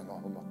up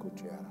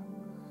Asanohumakutiera.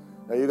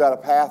 Now you got a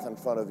path in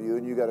front of you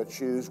and you got to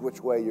choose which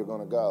way you're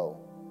going to go.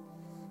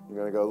 You're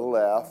going to go the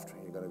left,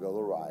 you're going to go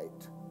the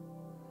right.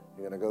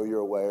 You're going to go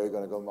your way or you're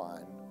going to go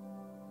mine.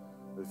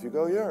 But if you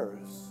go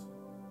yours,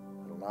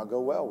 it'll not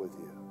go well with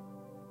you.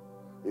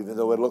 Even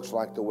though it looks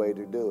like the way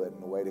to do it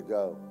and the way to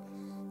go,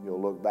 you'll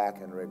look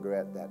back and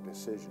regret that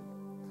decision.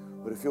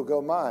 But if you'll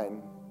go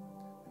mine,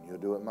 and you'll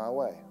do it my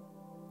way,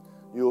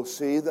 you'll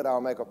see that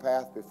I'll make a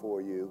path before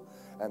you,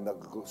 and the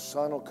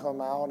sun will come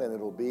out, and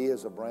it'll be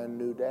as a brand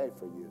new day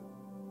for you.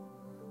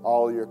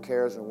 All your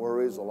cares and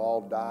worries will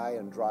all die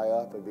and dry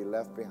up and be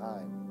left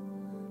behind.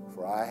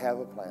 For I have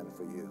a plan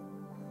for you,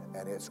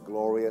 and it's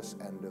glorious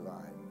and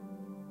divine.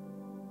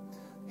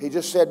 He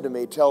just said to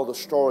me, tell the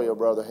story of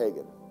Brother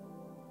Hagin.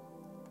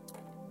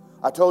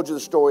 I told you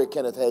the story of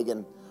Kenneth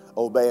Hagin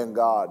obeying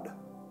God.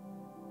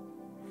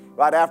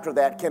 Right after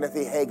that, Kenneth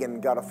E. Hagin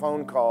got a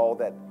phone call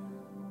that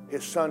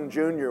his son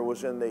Junior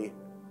was in the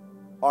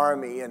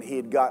Army and he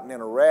had gotten in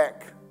a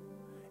wreck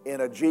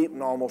in a Jeep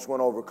and almost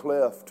went over a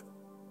cliff.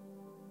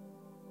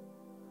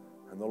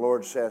 And the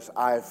Lord says,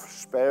 I've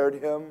spared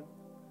him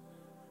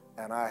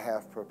and I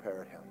have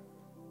prepared him.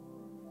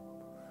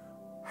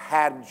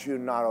 Had you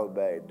not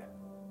obeyed,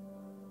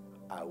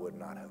 I would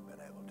not have been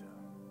able to.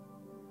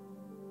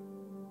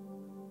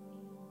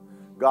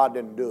 God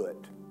didn't do it.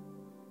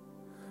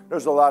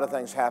 There's a lot of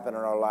things happen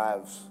in our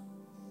lives.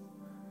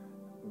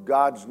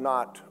 God's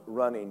not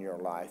running your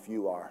life.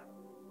 You are.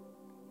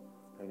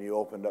 And you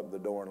opened up the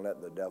door and let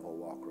the devil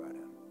walk right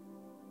in.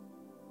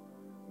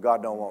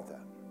 God don't want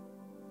that.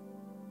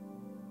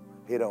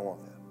 He don't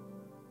want that.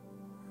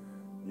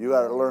 You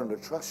got to learn to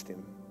trust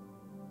him.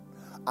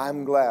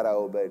 I'm glad I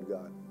obeyed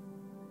God.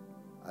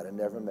 I'd have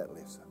never met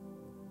Lisa.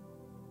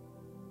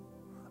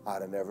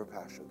 I'd have never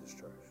pastored this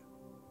church.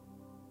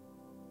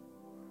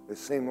 It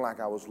seemed like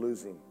I was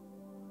losing.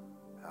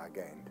 I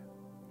gained.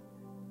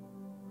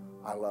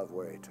 I love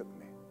where he took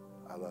me.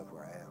 I love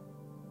where I am.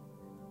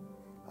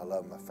 I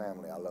love my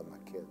family. I love my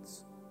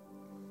kids.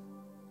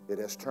 It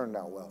has turned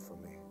out well for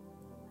me.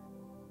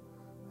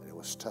 And it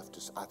was tough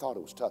to, I thought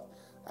it was tough.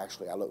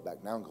 Actually, I look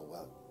back now and go,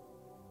 well,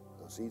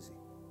 it was easy.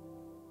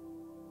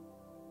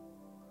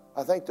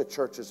 I think the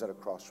church is at a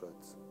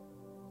crossroads.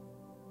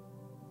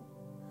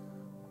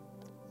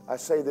 I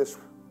say this,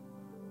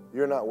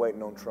 you're not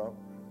waiting on Trump.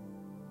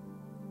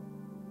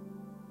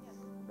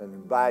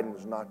 And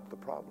Biden's not the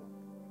problem.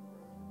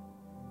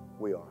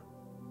 We are.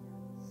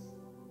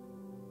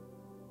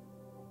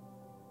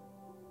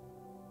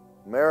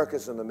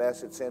 America's in the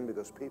mess it's in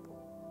because people.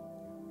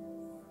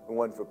 If it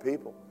wasn't for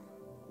people,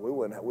 we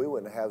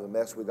wouldn't have the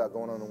mess we got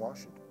going on in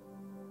Washington.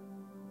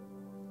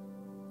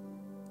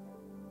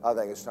 I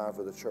think it's time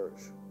for the church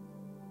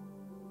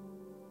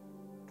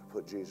to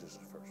put Jesus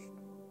first.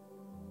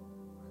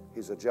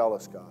 He's a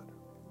jealous God.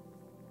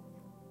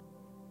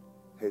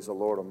 He's the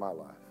Lord of my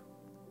life.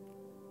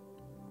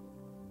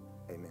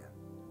 Amen.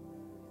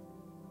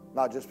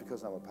 Not just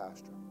because I'm a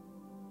pastor.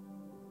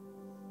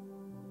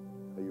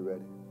 Are you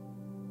ready?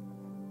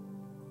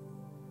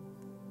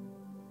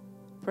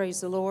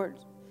 Praise the Lord.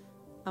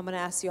 I'm going to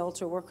ask the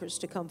altar workers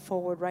to come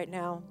forward right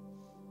now.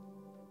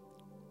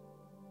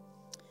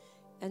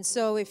 And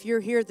so if you're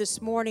here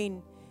this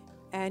morning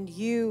and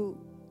you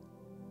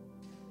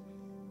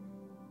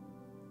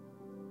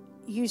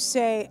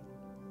say,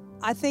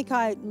 I think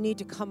I need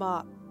to come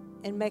up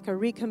and make a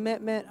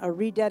recommitment, a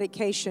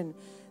rededication,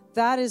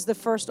 that is the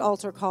first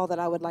altar call that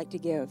I would like to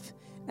give.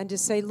 And to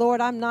say,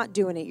 Lord, I'm not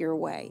doing it your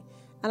way.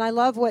 And I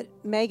love what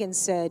Megan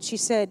said. She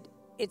said,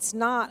 it's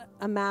not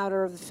a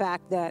matter of the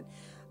fact that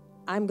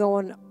I'm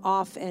going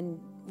off and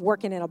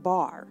working in a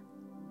bar.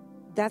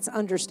 That's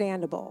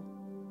understandable.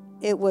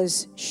 It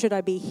was, should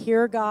I be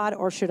here, God,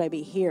 or should I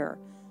be here?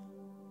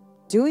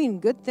 Doing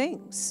good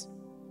things.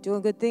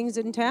 Doing good things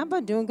in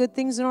Tampa, doing good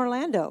things in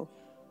Orlando.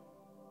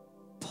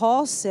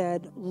 Paul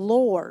said,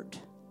 Lord.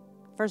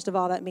 First of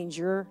all, that means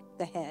you're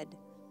the head.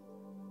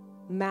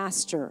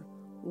 Master,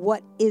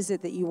 what is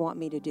it that you want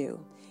me to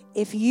do?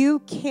 If you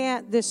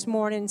can't this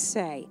morning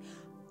say,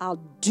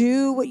 I'll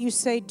do what you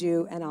say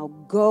do, and I'll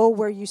go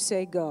where you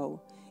say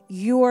go,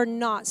 you are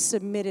not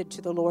submitted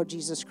to the Lord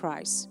Jesus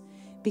Christ.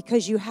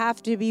 Because you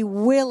have to be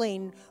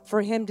willing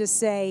for him to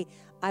say,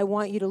 I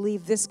want you to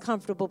leave this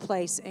comfortable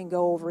place and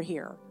go over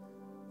here.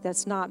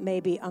 That's not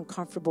maybe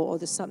uncomfortable or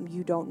there's something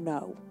you don't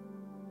know.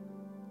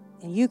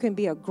 And you can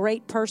be a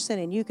great person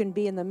and you can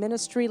be in the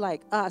ministry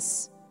like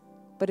us.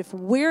 But if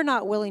we're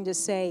not willing to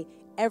say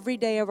every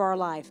day of our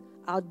life,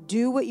 I'll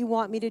do what you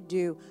want me to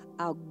do,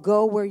 I'll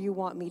go where you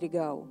want me to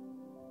go,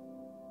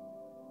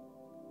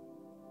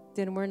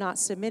 then we're not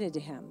submitted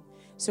to him.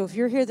 So if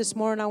you're here this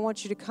morning, I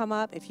want you to come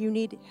up. If you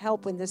need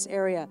help in this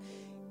area,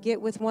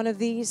 get with one of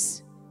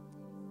these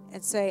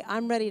and say,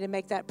 I'm ready to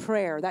make that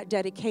prayer, that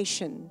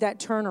dedication, that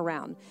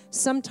turnaround.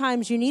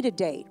 Sometimes you need a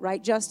date,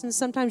 right, Justin?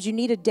 Sometimes you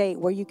need a date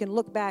where you can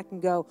look back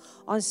and go,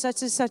 on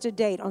such and such a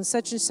date, on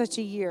such and such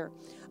a year,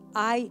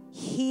 I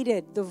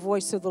heeded the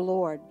voice of the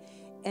Lord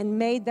and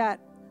made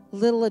that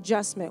little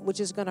adjustment, which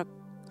is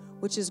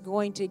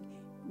going to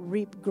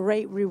reap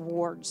great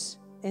rewards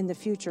in the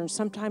future. And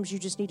sometimes you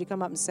just need to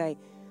come up and say,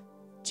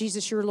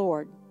 Jesus, you're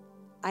Lord.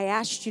 I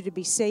asked you to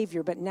be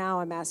Savior, but now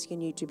I'm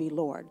asking you to be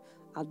Lord.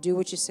 I'll do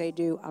what you say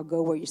do. I'll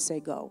go where you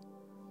say go.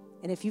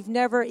 And if you've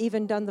never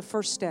even done the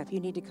first step, you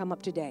need to come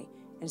up today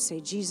and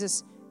say,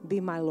 Jesus, be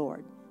my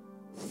Lord.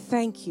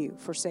 Thank you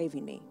for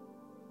saving me.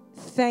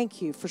 Thank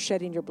you for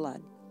shedding your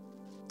blood.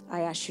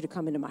 I ask you to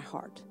come into my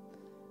heart.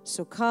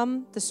 So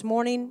come this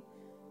morning,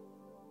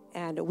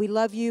 and we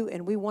love you,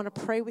 and we want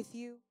to pray with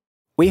you.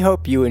 We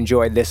hope you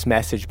enjoyed this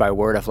message by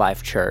Word of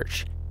Life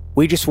Church.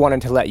 We just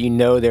wanted to let you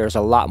know there's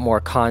a lot more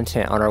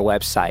content on our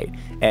website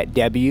at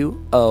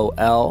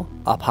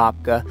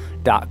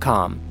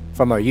wolapopka.com.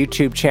 From our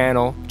YouTube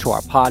channel, to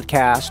our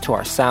podcast, to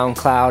our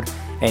SoundCloud,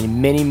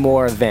 and many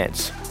more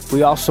events.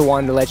 We also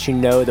wanted to let you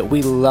know that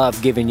we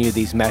love giving you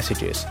these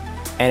messages.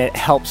 And it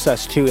helps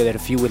us too, that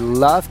if you would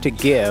love to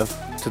give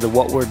to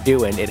what we're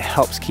doing, it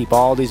helps keep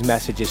all these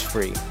messages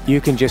free.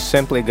 You can just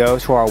simply go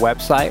to our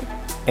website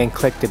and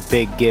click the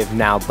big Give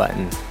Now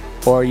button.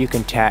 Or you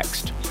can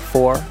text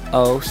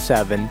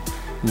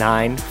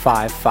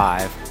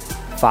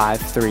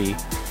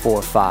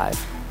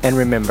 407-955-5345. And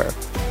remember,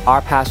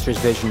 our pastor's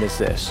vision is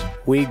this: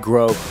 we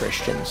grow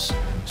Christians.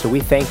 So we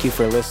thank you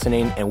for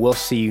listening, and we'll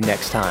see you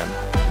next time.